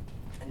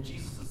 And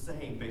Jesus is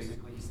saying,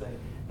 basically, he's saying,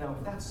 now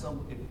if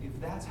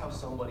that's how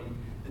somebody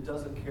that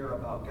doesn't care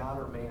about God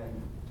or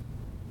man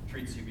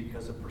treats you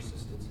because of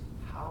persistence,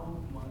 how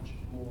much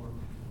more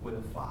would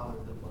a Father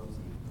that loves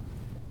you,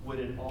 would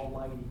an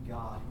almighty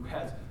God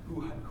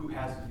who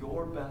has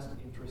your best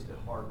interest at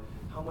heart,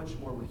 how much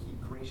more would he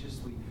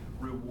graciously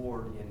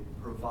reward and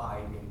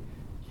provide and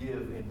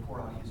give and pour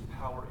out his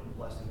power and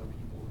blessing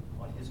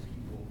on his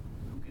people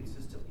who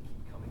consistently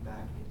keep coming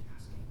back and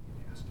asking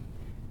and asking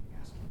and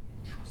asking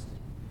and trusting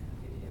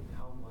in him?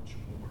 How much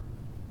more?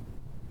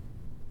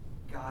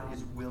 God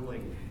is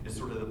willing is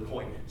sort of the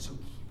point. So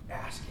keep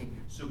asking,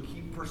 so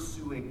keep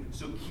pursuing,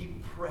 so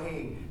keep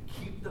praying,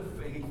 keep the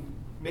faith.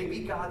 Maybe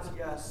God's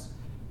yes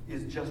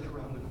is just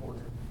around the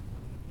corner.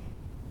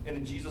 And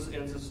then Jesus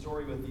ends his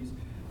story with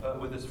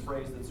this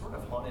phrase that sort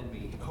of haunted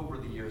me over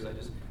the years.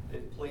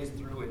 It plays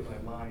through in my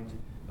mind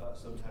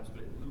sometimes.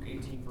 But in Luke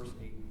 18, verse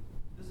 8,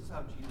 this is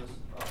how Jesus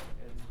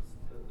ends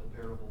the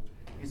parable.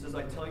 He says,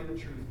 I tell you the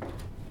truth.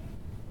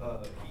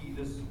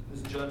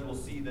 This judge will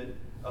see that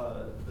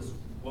this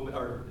woman,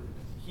 or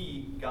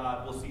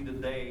God, will see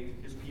that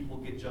his people,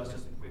 get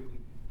justice and quickly.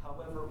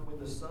 However, when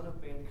the Son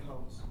of Man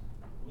comes,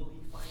 will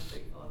he find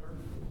faith on earth?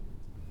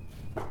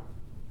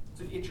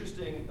 So an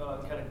interesting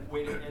kind of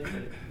way to end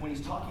it when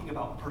he's talking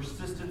about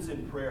persistence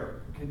in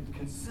prayer,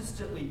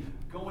 consistently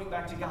going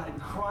back to God and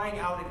crying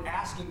out and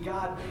asking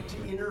God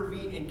to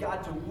intervene and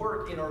God to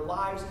work in our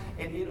lives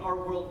and in our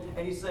world.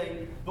 And he's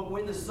saying, but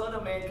when the Son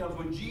of Man comes,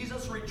 when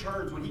Jesus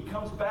returns, when he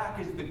comes back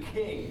as the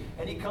King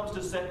and he comes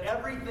to set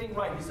everything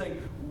right, he's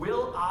saying,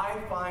 will I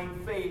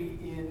find faith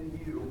in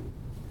you?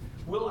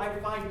 Will I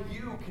find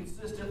you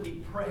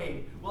consistently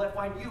praying? Will I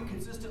find you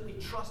consistently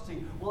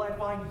trusting? Will I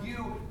find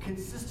you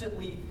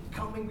consistently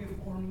coming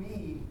before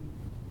me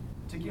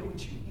to get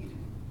what you need?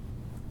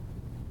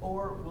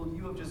 Or will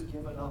you have just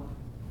given up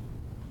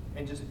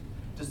and just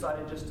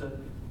decided just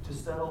to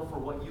settle for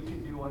what you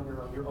can do on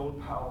your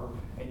own power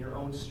and your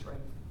own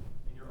strength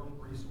and your own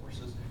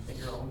resources and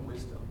your own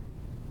wisdom?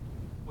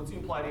 What's the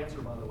implied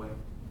answer, by the way?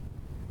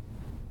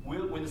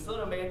 When the Son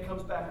of Man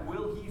comes back,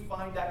 will he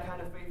find that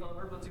kind of faith on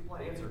earth? What's the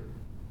implied answer?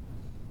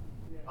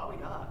 Probably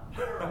not.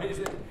 Right?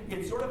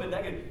 It's sort of a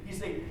negative. He's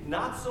saying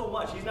not so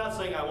much. He's not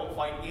saying I won't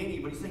find any,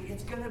 but he's saying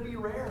it's going to be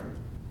rare.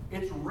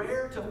 It's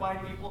rare to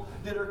find people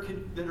that are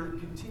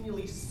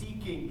continually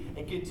seeking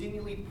and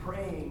continually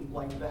praying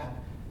like that,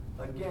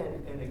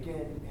 again and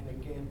again and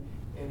again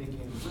and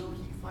again. Will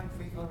he find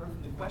faith on earth?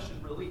 And the question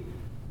really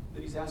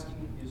that he's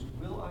asking is,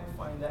 will I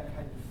find that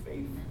kind of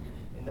faith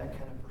and that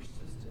kind of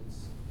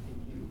persistence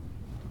in you?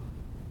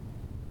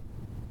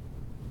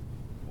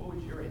 What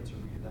would your answer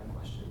be to that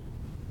question?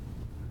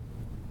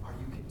 Are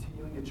you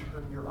continuing to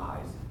turn your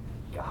eyes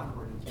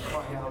Godward and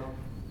cry out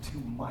to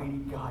mighty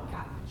God,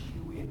 God, would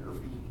you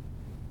intervene?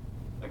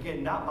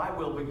 Again, not my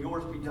will, but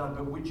yours be done.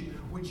 But would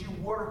you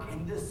work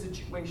in this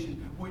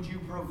situation? Would you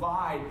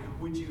provide?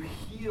 Would you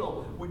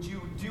heal? Would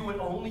you do what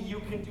only you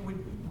can do?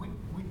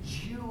 Would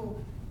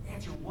you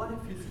answer? What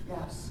if his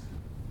yes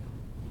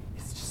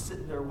is just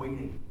sitting there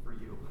waiting for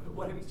you?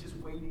 What if he's just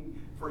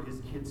waiting for his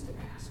kids to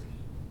ask?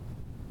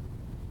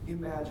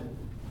 Imagine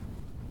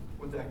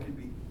what that could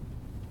be.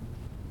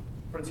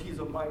 Friends, he is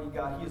a mighty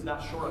God. He is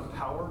not short on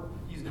power.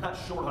 He's not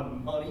short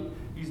on money.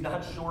 He's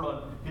not short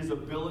on his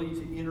ability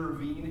to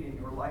intervene in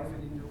your life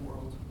and in your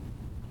world.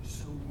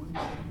 So would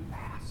you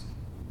ask?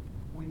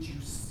 Would you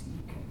seek?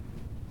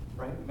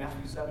 Right?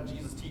 Matthew 7,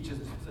 Jesus teaches,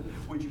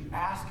 would you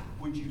ask?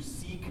 Would you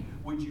seek?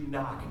 Would you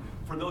knock?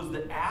 For those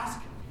that ask,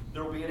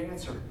 there will be an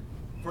answer.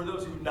 For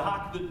those who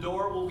knock, the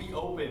door will be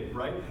open,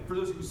 right? For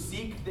those who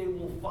seek, they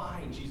will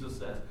find, Jesus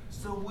says.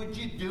 So would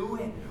you do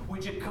it?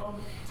 Would you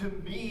come to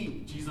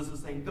me, Jesus is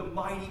saying, the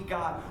mighty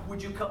God?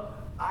 Would you come?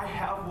 I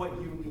have what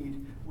you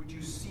need. Would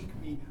you seek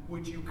me?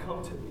 Would you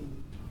come to me?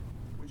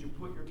 Would you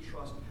put your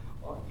trust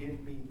in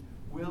me?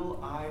 Will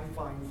I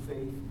find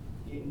faith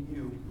in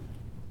you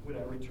when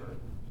I return?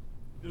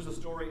 There's a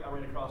story I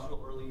ran across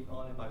real early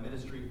on in my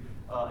ministry,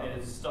 and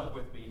it's stuck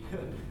with me.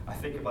 I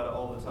think about it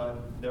all the time,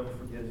 never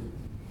forget it.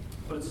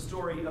 But it's a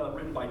story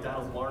written by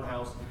Donald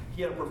Barnhouse.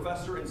 He had a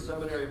professor in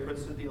seminary at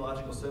Princeton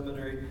Theological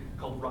Seminary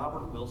called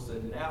Robert Wilson.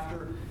 And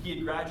after he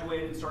had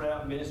graduated and started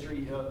out in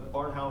ministry,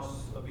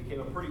 Barnhouse became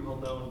a pretty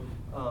well-known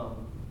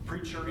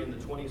preacher in the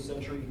 20th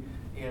century.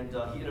 And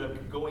he ended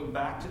up going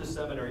back to the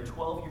seminary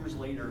 12 years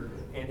later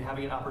and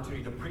having an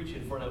opportunity to preach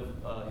in front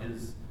of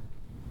his,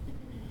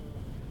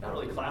 not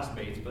really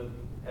classmates, but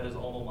at his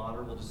alma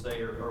mater, we'll just say,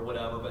 or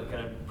whatever, but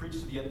kind of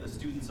preached to the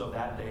students of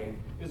that day.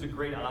 It was a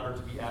great honor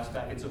to be asked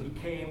back. And so he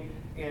came,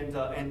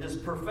 and this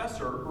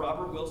professor,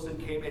 Robert Wilson,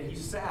 came, and he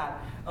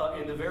sat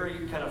in the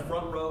very kind of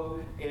front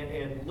row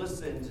and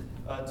listened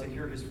to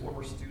hear his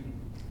former student.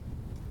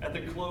 At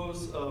the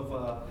close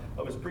of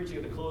his preaching,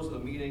 at the close of the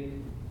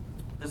meeting,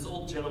 this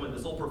old gentleman,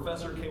 this old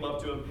professor came up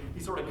to him.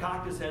 He sort of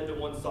cocked his head to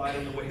one side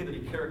in the way that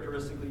he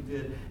characteristically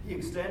did. He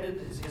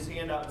extended his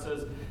hand out and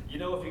says, you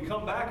know, if you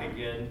come back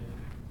again,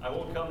 I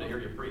won't come to hear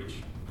you preach.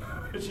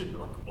 You're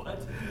like,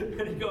 what?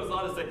 And he goes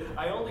on to say,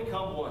 I only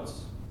come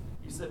once.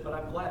 He said, but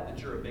I'm glad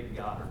that you're a big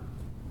Goddard.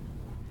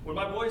 When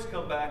my boys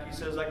come back, he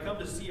says, I come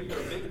to see if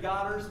they're big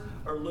Godders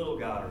or little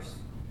Godders.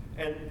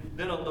 And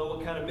then I'll know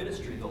what kind of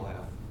ministry they'll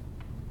have.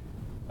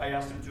 I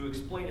asked him to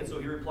explain it, so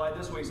he replied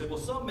this way. He said, well,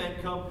 some men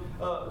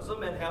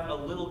have a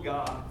little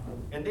God,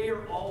 and they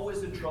are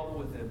always in trouble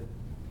with him.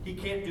 He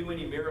can't do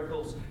any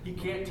miracles. He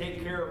can't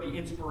take care of the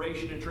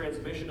inspiration and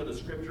transmission of the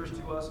scriptures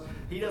to us.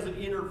 He doesn't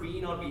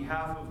intervene on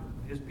behalf of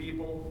his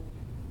people.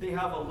 They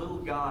have a little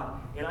God,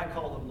 and I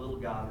call them little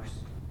Godders.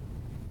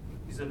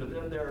 He said, but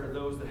then there are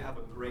those that have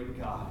a great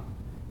God.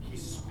 He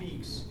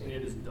speaks, and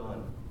it is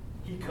done.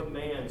 He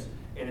commands,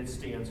 and it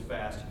stands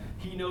fast.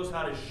 He knows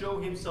how to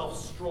show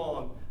himself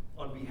strong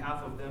on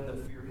behalf of them that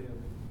fear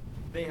him.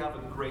 They have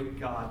a great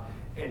God,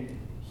 and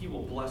he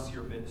will bless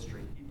your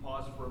ministry. He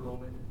paused for a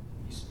moment.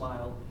 He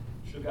smiled,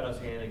 shook out his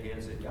hand again,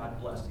 and said,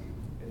 God bless you,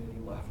 and then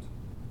he left.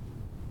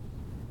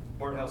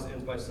 Barnhouse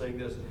ends by saying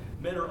this,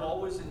 men are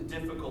always in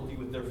difficulty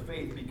with their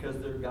faith because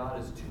their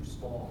God is too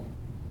small.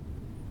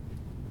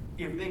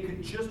 If they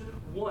could just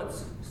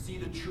once see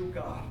the true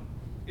God,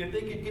 if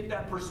they could get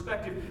that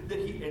perspective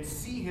and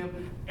see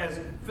him as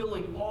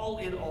filling all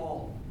in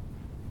all,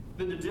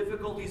 then the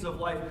difficulties of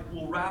life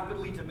will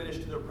rapidly diminish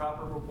to their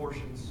proper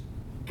proportions.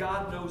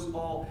 God knows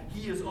all.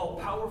 He is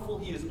all-powerful.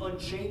 He is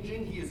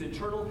unchanging. He is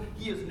eternal.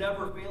 He is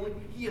never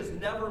failing. He has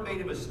never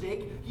made a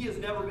mistake. He has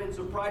never been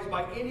surprised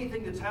by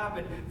anything that's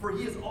happened, for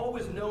he has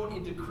always known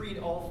and decreed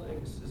all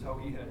things, is how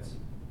he ends.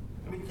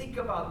 I mean, think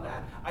about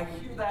that. I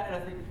hear that and I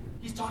think,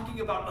 he's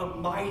talking about a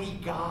mighty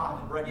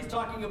God, right? He's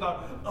talking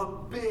about a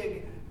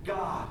big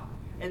God.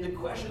 And the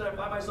question that I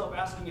find myself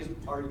asking is,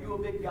 are you a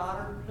big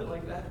Godder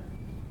like that?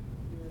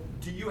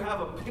 Do you have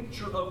a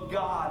picture of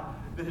God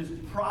that is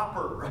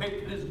proper,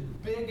 right? That is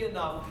big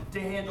enough to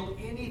handle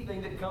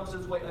anything that comes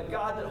his way? A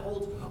God that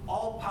holds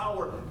all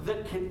power,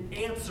 that can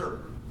answer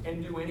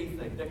and do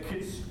anything, that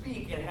can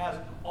speak and has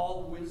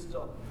all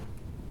wisdom.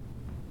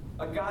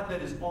 A God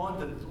that is on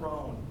the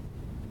throne,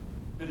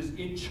 that is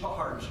in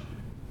charge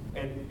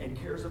and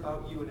cares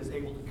about you and is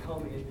able to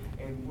come in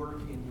and work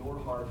in your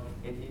heart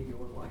and in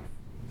your life.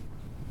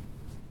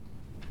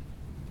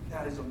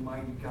 That is a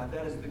mighty God.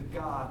 That is the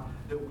God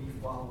that we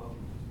follow.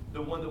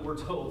 The one that we're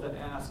told to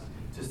ask,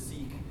 to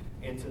seek,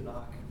 and to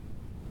knock.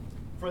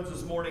 Friends,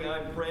 this morning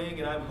I'm praying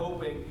and I'm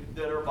hoping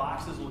that our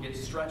boxes will get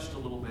stretched a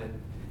little bit.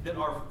 That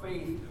our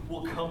faith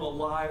will come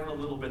alive a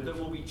little bit. That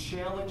we'll be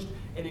challenged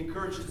and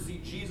encouraged to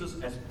see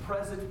Jesus as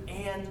present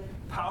and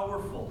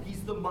powerful.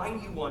 He's the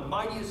mighty one,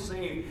 mighty to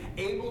save,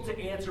 able to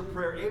answer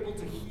prayer, able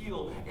to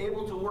heal,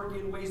 able to work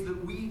in ways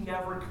that we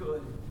never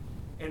could.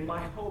 And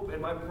my hope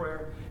and my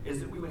prayer is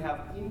that we would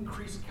have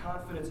increased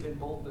confidence and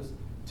boldness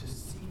to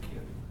seek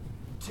him,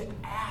 to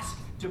ask,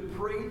 to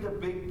pray the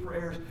big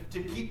prayers,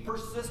 to keep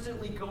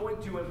persistently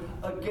going to him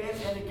again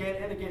and again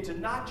and again, to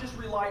not just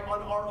rely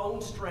on our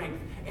own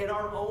strength and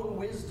our own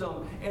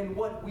wisdom and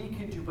what we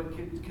can do, but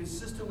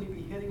consistently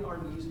be hitting our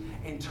knees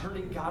and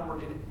turning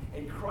Godward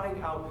and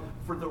crying out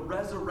for the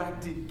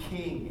resurrected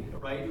King,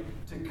 right,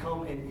 to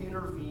come and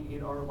intervene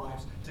in our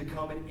lives, to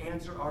come and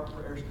answer our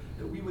prayers,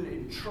 that we would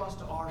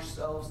entrust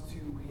ourselves to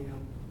him,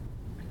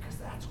 because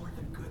that's where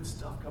the good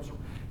stuff comes from.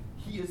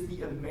 He is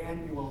the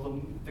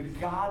Emmanuel, the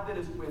God that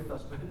is with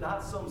us, but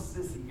not some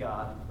sissy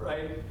God,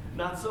 right?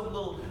 Not some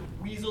little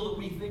weasel that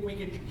we think we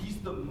can. He's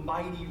the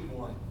mighty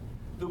one,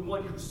 the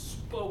one who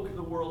spoke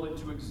the world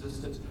into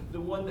existence, the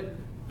one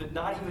that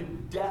not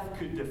even death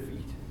could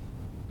defeat,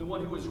 the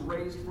one who was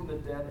raised from the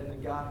dead, and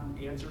the God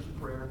who answers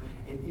prayer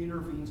and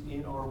intervenes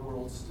in our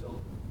world still.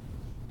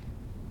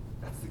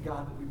 That's the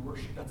God that we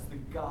worship. That's the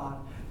God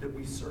that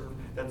we serve.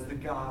 That's the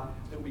God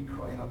that we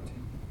cry out to.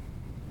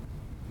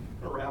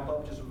 I'm going to wrap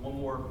up just with one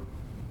more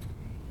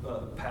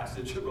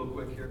passage real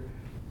quick here.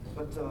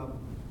 But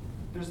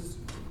there's this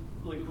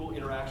really cool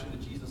interaction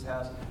that Jesus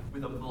has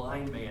with a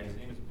blind man. His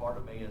name is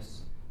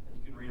Bartimaeus. And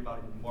you can read about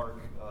it in Mark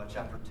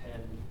chapter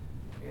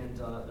 10. And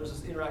there's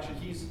this interaction.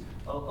 He's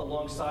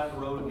alongside the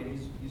road, and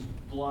he's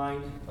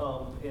blind,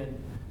 and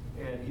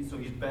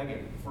he's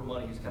begging for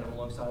money. He's kind of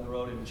alongside the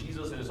road. And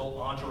Jesus and his whole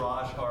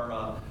entourage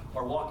are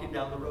walking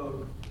down the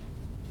road.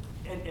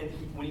 And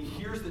when he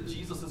hears that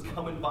Jesus is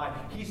coming by,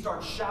 he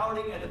starts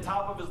shouting at the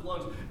top of his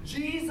lungs,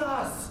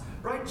 "Jesus,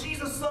 right?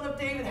 Jesus, Son of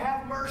David,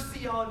 have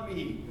mercy on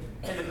me."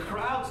 And the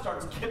crowd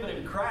starts giving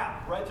him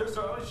crap, right? They're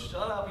starting, "Oh,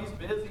 shut up, he's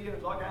busy,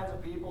 there's all kinds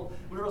of people."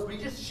 But he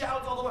just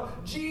shouts all the way,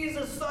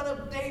 "Jesus, Son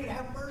of David,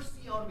 have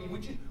mercy on me.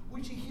 Would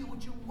you heal?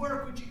 Would you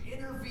work? Would you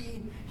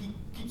intervene?" He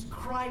keeps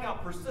crying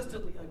out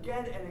persistently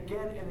again and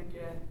again and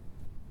again.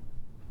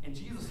 And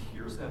Jesus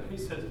hears him. He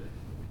says,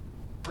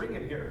 "Bring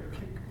him here.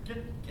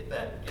 Get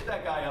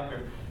that guy up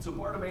here." So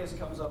Bartimaeus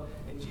comes up,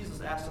 and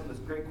Jesus asks him this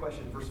great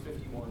question, verse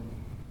 51.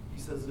 He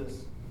says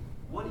this,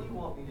 "What do you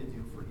want me to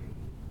do for you?"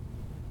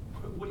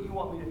 What do you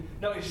want me to do?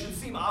 Now, it should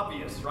seem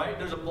obvious, right?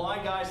 There's a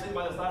blind guy sitting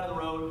by the side of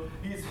the road.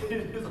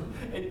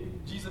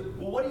 And Jesus,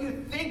 "Well, what do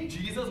you think,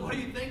 Jesus? What do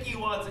you think he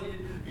wants?"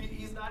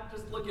 He's not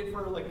just looking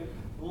for like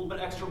a little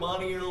bit extra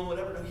money or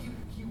whatever. No,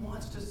 he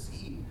wants to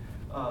see.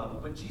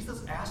 But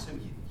Jesus asks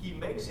him, he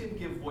makes him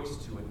give voice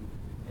to him.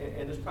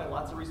 And there's probably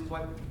lots of reasons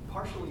why,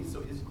 partially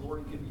so his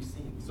glory could be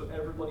seen, so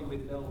everybody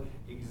would know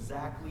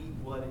exactly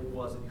what it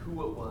was and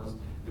who it was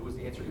that was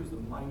answering. It was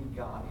the mighty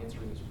God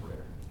answering his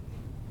prayer.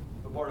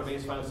 But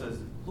Bartimaeus finally says,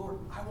 "Lord,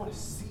 I want to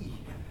see.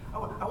 I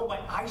want my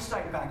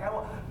eyesight back.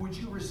 Would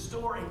you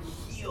restore and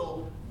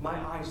heal my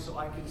eyes so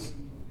I can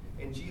see?"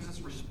 And Jesus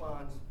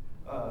responds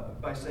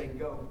by saying,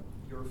 "Go,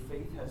 your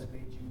faith has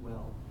made you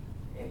well."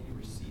 And he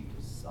received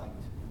his sight.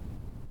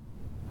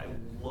 I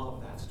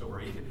love that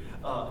story,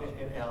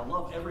 and I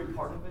love every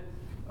part of it.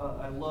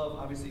 I love,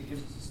 obviously, it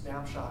gives us a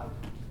snapshot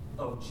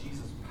of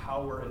Jesus'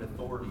 power and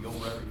authority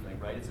over everything,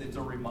 right? It's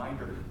a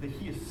reminder that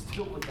he is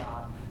still the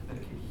God that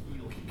can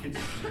heal. He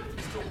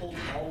still holds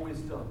all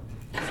wisdom.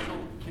 He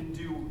still can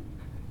do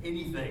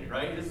anything,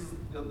 right? This is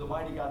the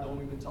mighty God, the one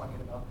we've been talking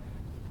about.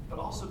 But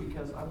also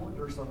because I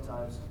wonder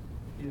sometimes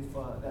if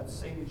that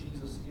same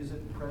Jesus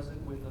isn't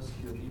present with us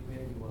here, the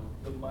Emmanuel,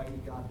 the mighty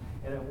God.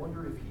 And I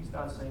wonder if he's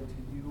not saying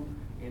to you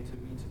and to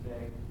me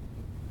today,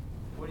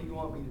 "What do you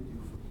want me to do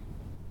for you?"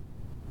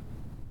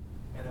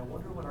 And I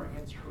wonder what your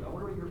answer would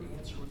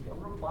be. I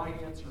wonder what my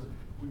answer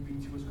would be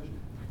to his question.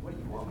 What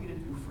do you want me to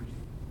do for you?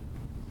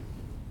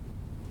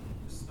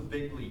 it's the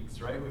big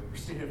leagues, right? We're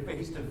standing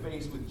face to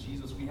face with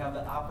Jesus. We have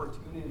the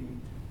opportunity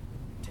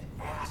to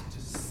ask, to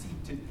seek,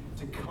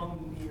 to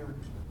come near,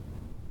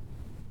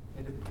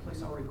 and to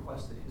place our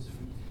request at his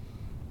feet.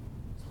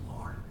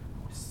 Lord, I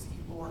want to see,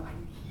 Lord, I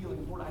need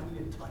healing. Lord, I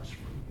need a touch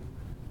from you.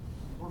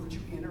 Lord, would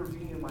you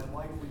intervene in my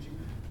life? Would you,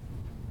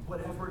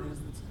 whatever it is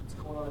that's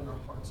going on in our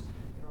hearts,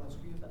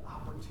 we have the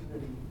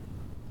opportunity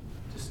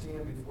to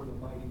stand before the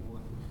mighty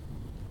one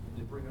and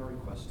to bring our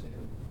request to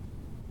him.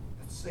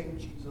 That same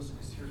Jesus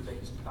is here today.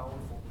 He's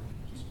powerful.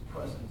 He's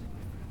present.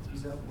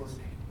 He's at work.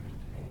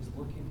 And he's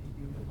looking to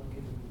you and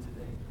looking to me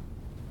today.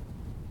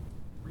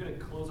 We're going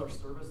to close our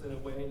service in a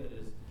way that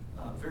is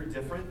very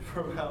different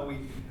from how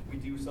we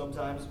do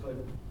sometimes. But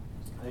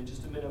in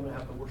just a minute, I'm going to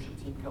have the worship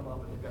team come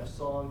up, and they've got a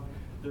song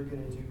they're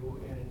going to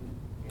do.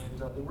 And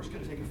then we're just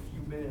going to take a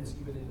few minutes,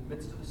 even in the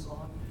midst of the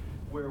song,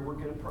 where we're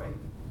going to pray.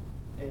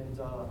 And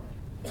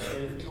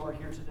if you are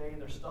here today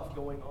and there's stuff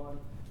going on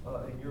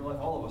in your life,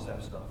 all of us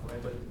have stuff,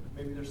 right? But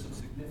maybe there's some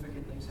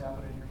significant things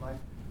happening in your life.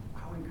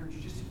 I would encourage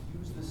you just to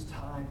use this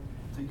time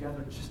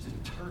together, just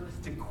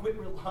to quit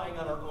relying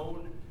on our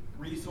own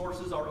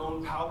resources, our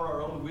own power,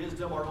 our own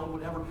wisdom, our own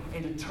whatever,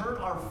 and to turn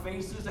our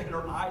faces and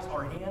our eyes,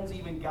 our hands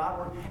even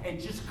Godward,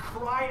 and just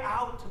cry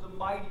out to the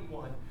mighty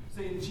one,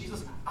 saying,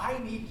 Jesus, I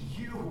need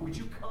you. Would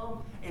you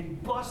come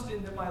and bust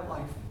into my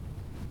life?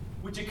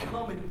 Would you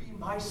come and be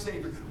my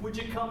Savior? Would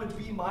you come and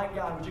be my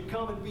God? Would you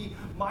come and be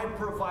my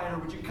provider?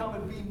 Would you come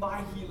and be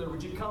my healer?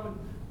 Would you come and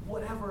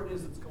whatever it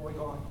is that's going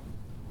on?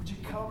 Would you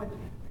come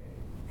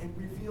and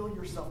reveal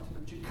yourself to me?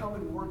 Would you come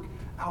and work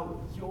out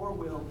your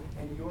will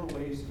and your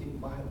ways in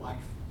my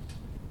life?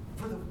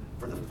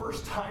 For the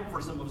first time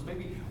for some of us,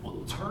 maybe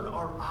we'll turn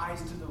our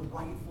eyes to the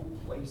rightful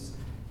place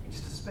and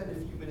just to spend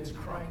a few minutes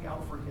crying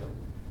out for him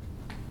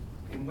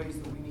in ways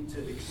that we need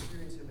to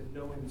experience him and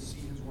know him and see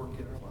his work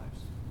in our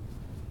lives.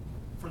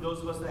 For those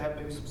of us that have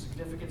maybe some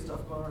significant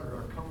stuff going on or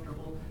are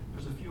comfortable,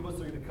 there's a few of us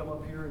that are going to come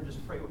up here and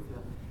just pray with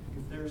you.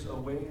 If there's a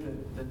way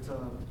that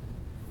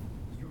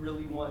you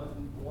really want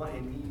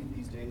and need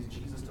these days,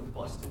 Jesus to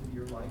bust into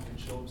your life and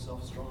show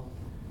himself strong.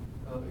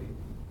 I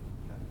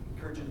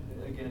encourage you,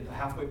 again, at the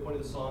halfway point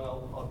of the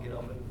song, I'll get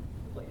up and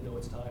let you know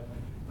it's time.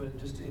 But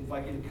just to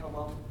invite you to come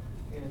up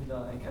and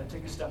kind of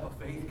take a step of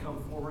faith,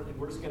 come forward, and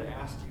we're just going to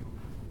ask you,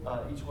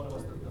 each one of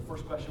us, the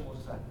first question we'll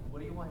just ask, what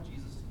do you want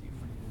Jesus to do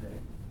for you today?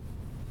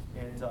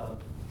 And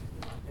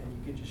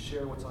you can just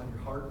share what's on your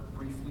heart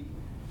briefly,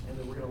 and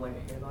then we're going to lay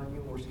a hand on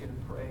you, and we're just going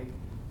to pray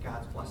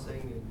God's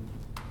blessing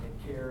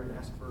and care and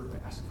ask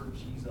for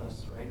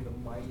Jesus, right?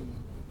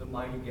 The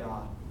mighty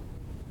God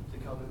to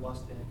come and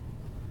bust in.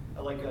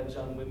 I like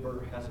John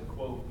Wimber has a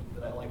quote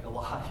that I like a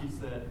lot. He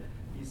said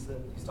he's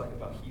talking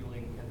about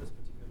healing at this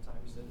particular time.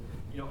 He said,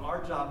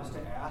 our job is to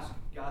ask.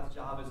 God's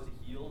job is to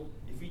heal.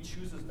 If he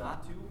chooses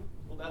not to,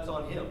 well, that's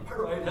on him,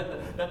 right?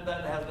 That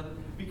has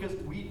because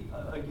we,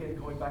 again,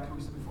 going back to what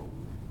we said before,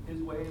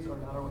 his ways are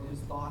not our ways. His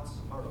thoughts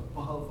are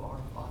above our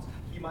thoughts.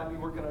 He might be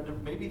working on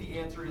different. Maybe the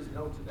answer is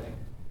no today.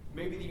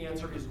 Maybe the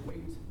answer is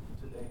wait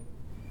today.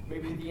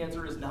 Maybe the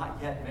answer is not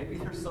yet. Maybe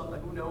there's something,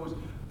 who knows?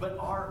 But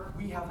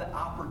we have the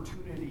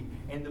opportunity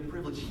and the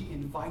privilege. He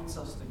invites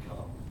us to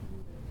come.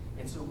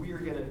 And so we are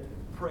going to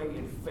pray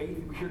in faith.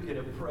 We are going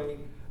to pray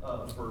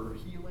for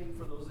healing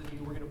for those that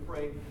need. We're going to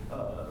pray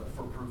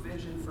for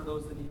provision for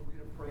those that need. We're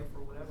going to pray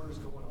for whatever is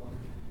going on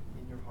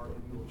in your heart,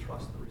 and we will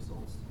trust the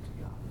results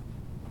to God.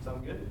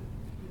 Sound good?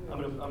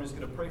 I'm just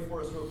going to pray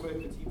for us real quick.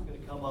 The team's going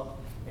to come up,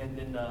 and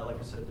then, like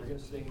I said, they're going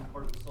to sing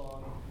part of the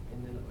song.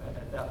 And then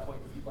at that point,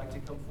 if you'd like to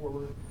come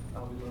forward, we'd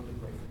love to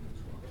pray for you as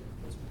well.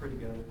 Let's pray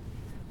together.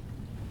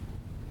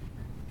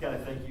 God, I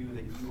thank you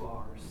that you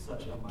are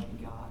such a mighty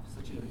God,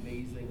 such an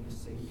amazing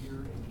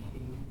Savior and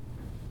King.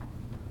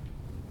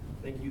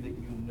 Thank you that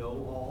you know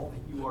all,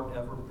 that you are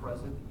ever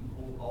present, that you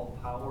hold all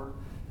power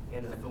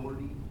and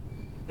authority.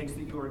 Thanks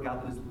that you are a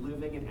God that is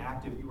living and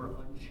active. You are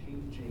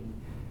unchanging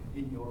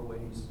in your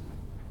ways.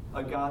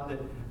 A God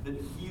that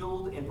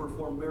healed and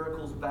performed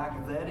miracles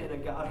back then, and a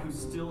God who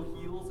still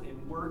heals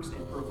and works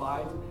and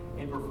provides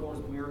and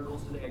performs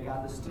miracles today. A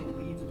God that still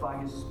leads by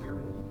his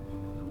Spirit,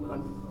 who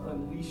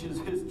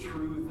unleashes his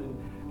truth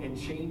and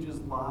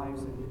changes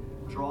lives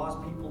and draws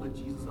people to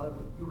Jesus.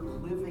 You are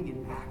living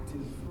and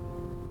active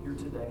here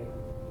today.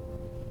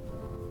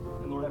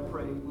 And Lord, I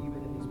pray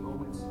even in these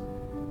moments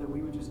that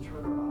we would just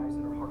turn our eyes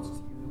and our hearts to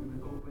you, that we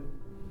would open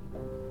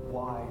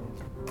wide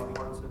our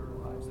hearts and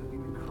our lives, that we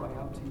would cry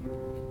out to you.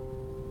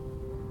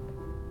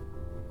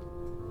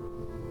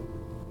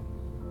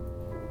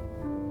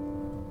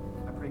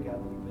 I pray, God,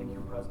 that you make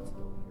your presence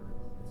known here in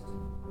our midst,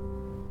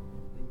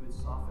 that you would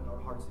soften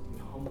our hearts, that you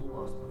would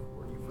humble us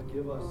before you.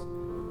 Forgive us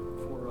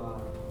for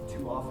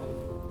too often,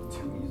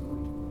 too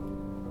easily,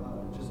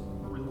 just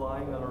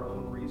relying on our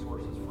own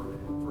resources,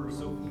 for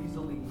so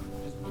easily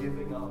just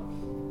giving up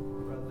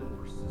rather than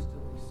persistently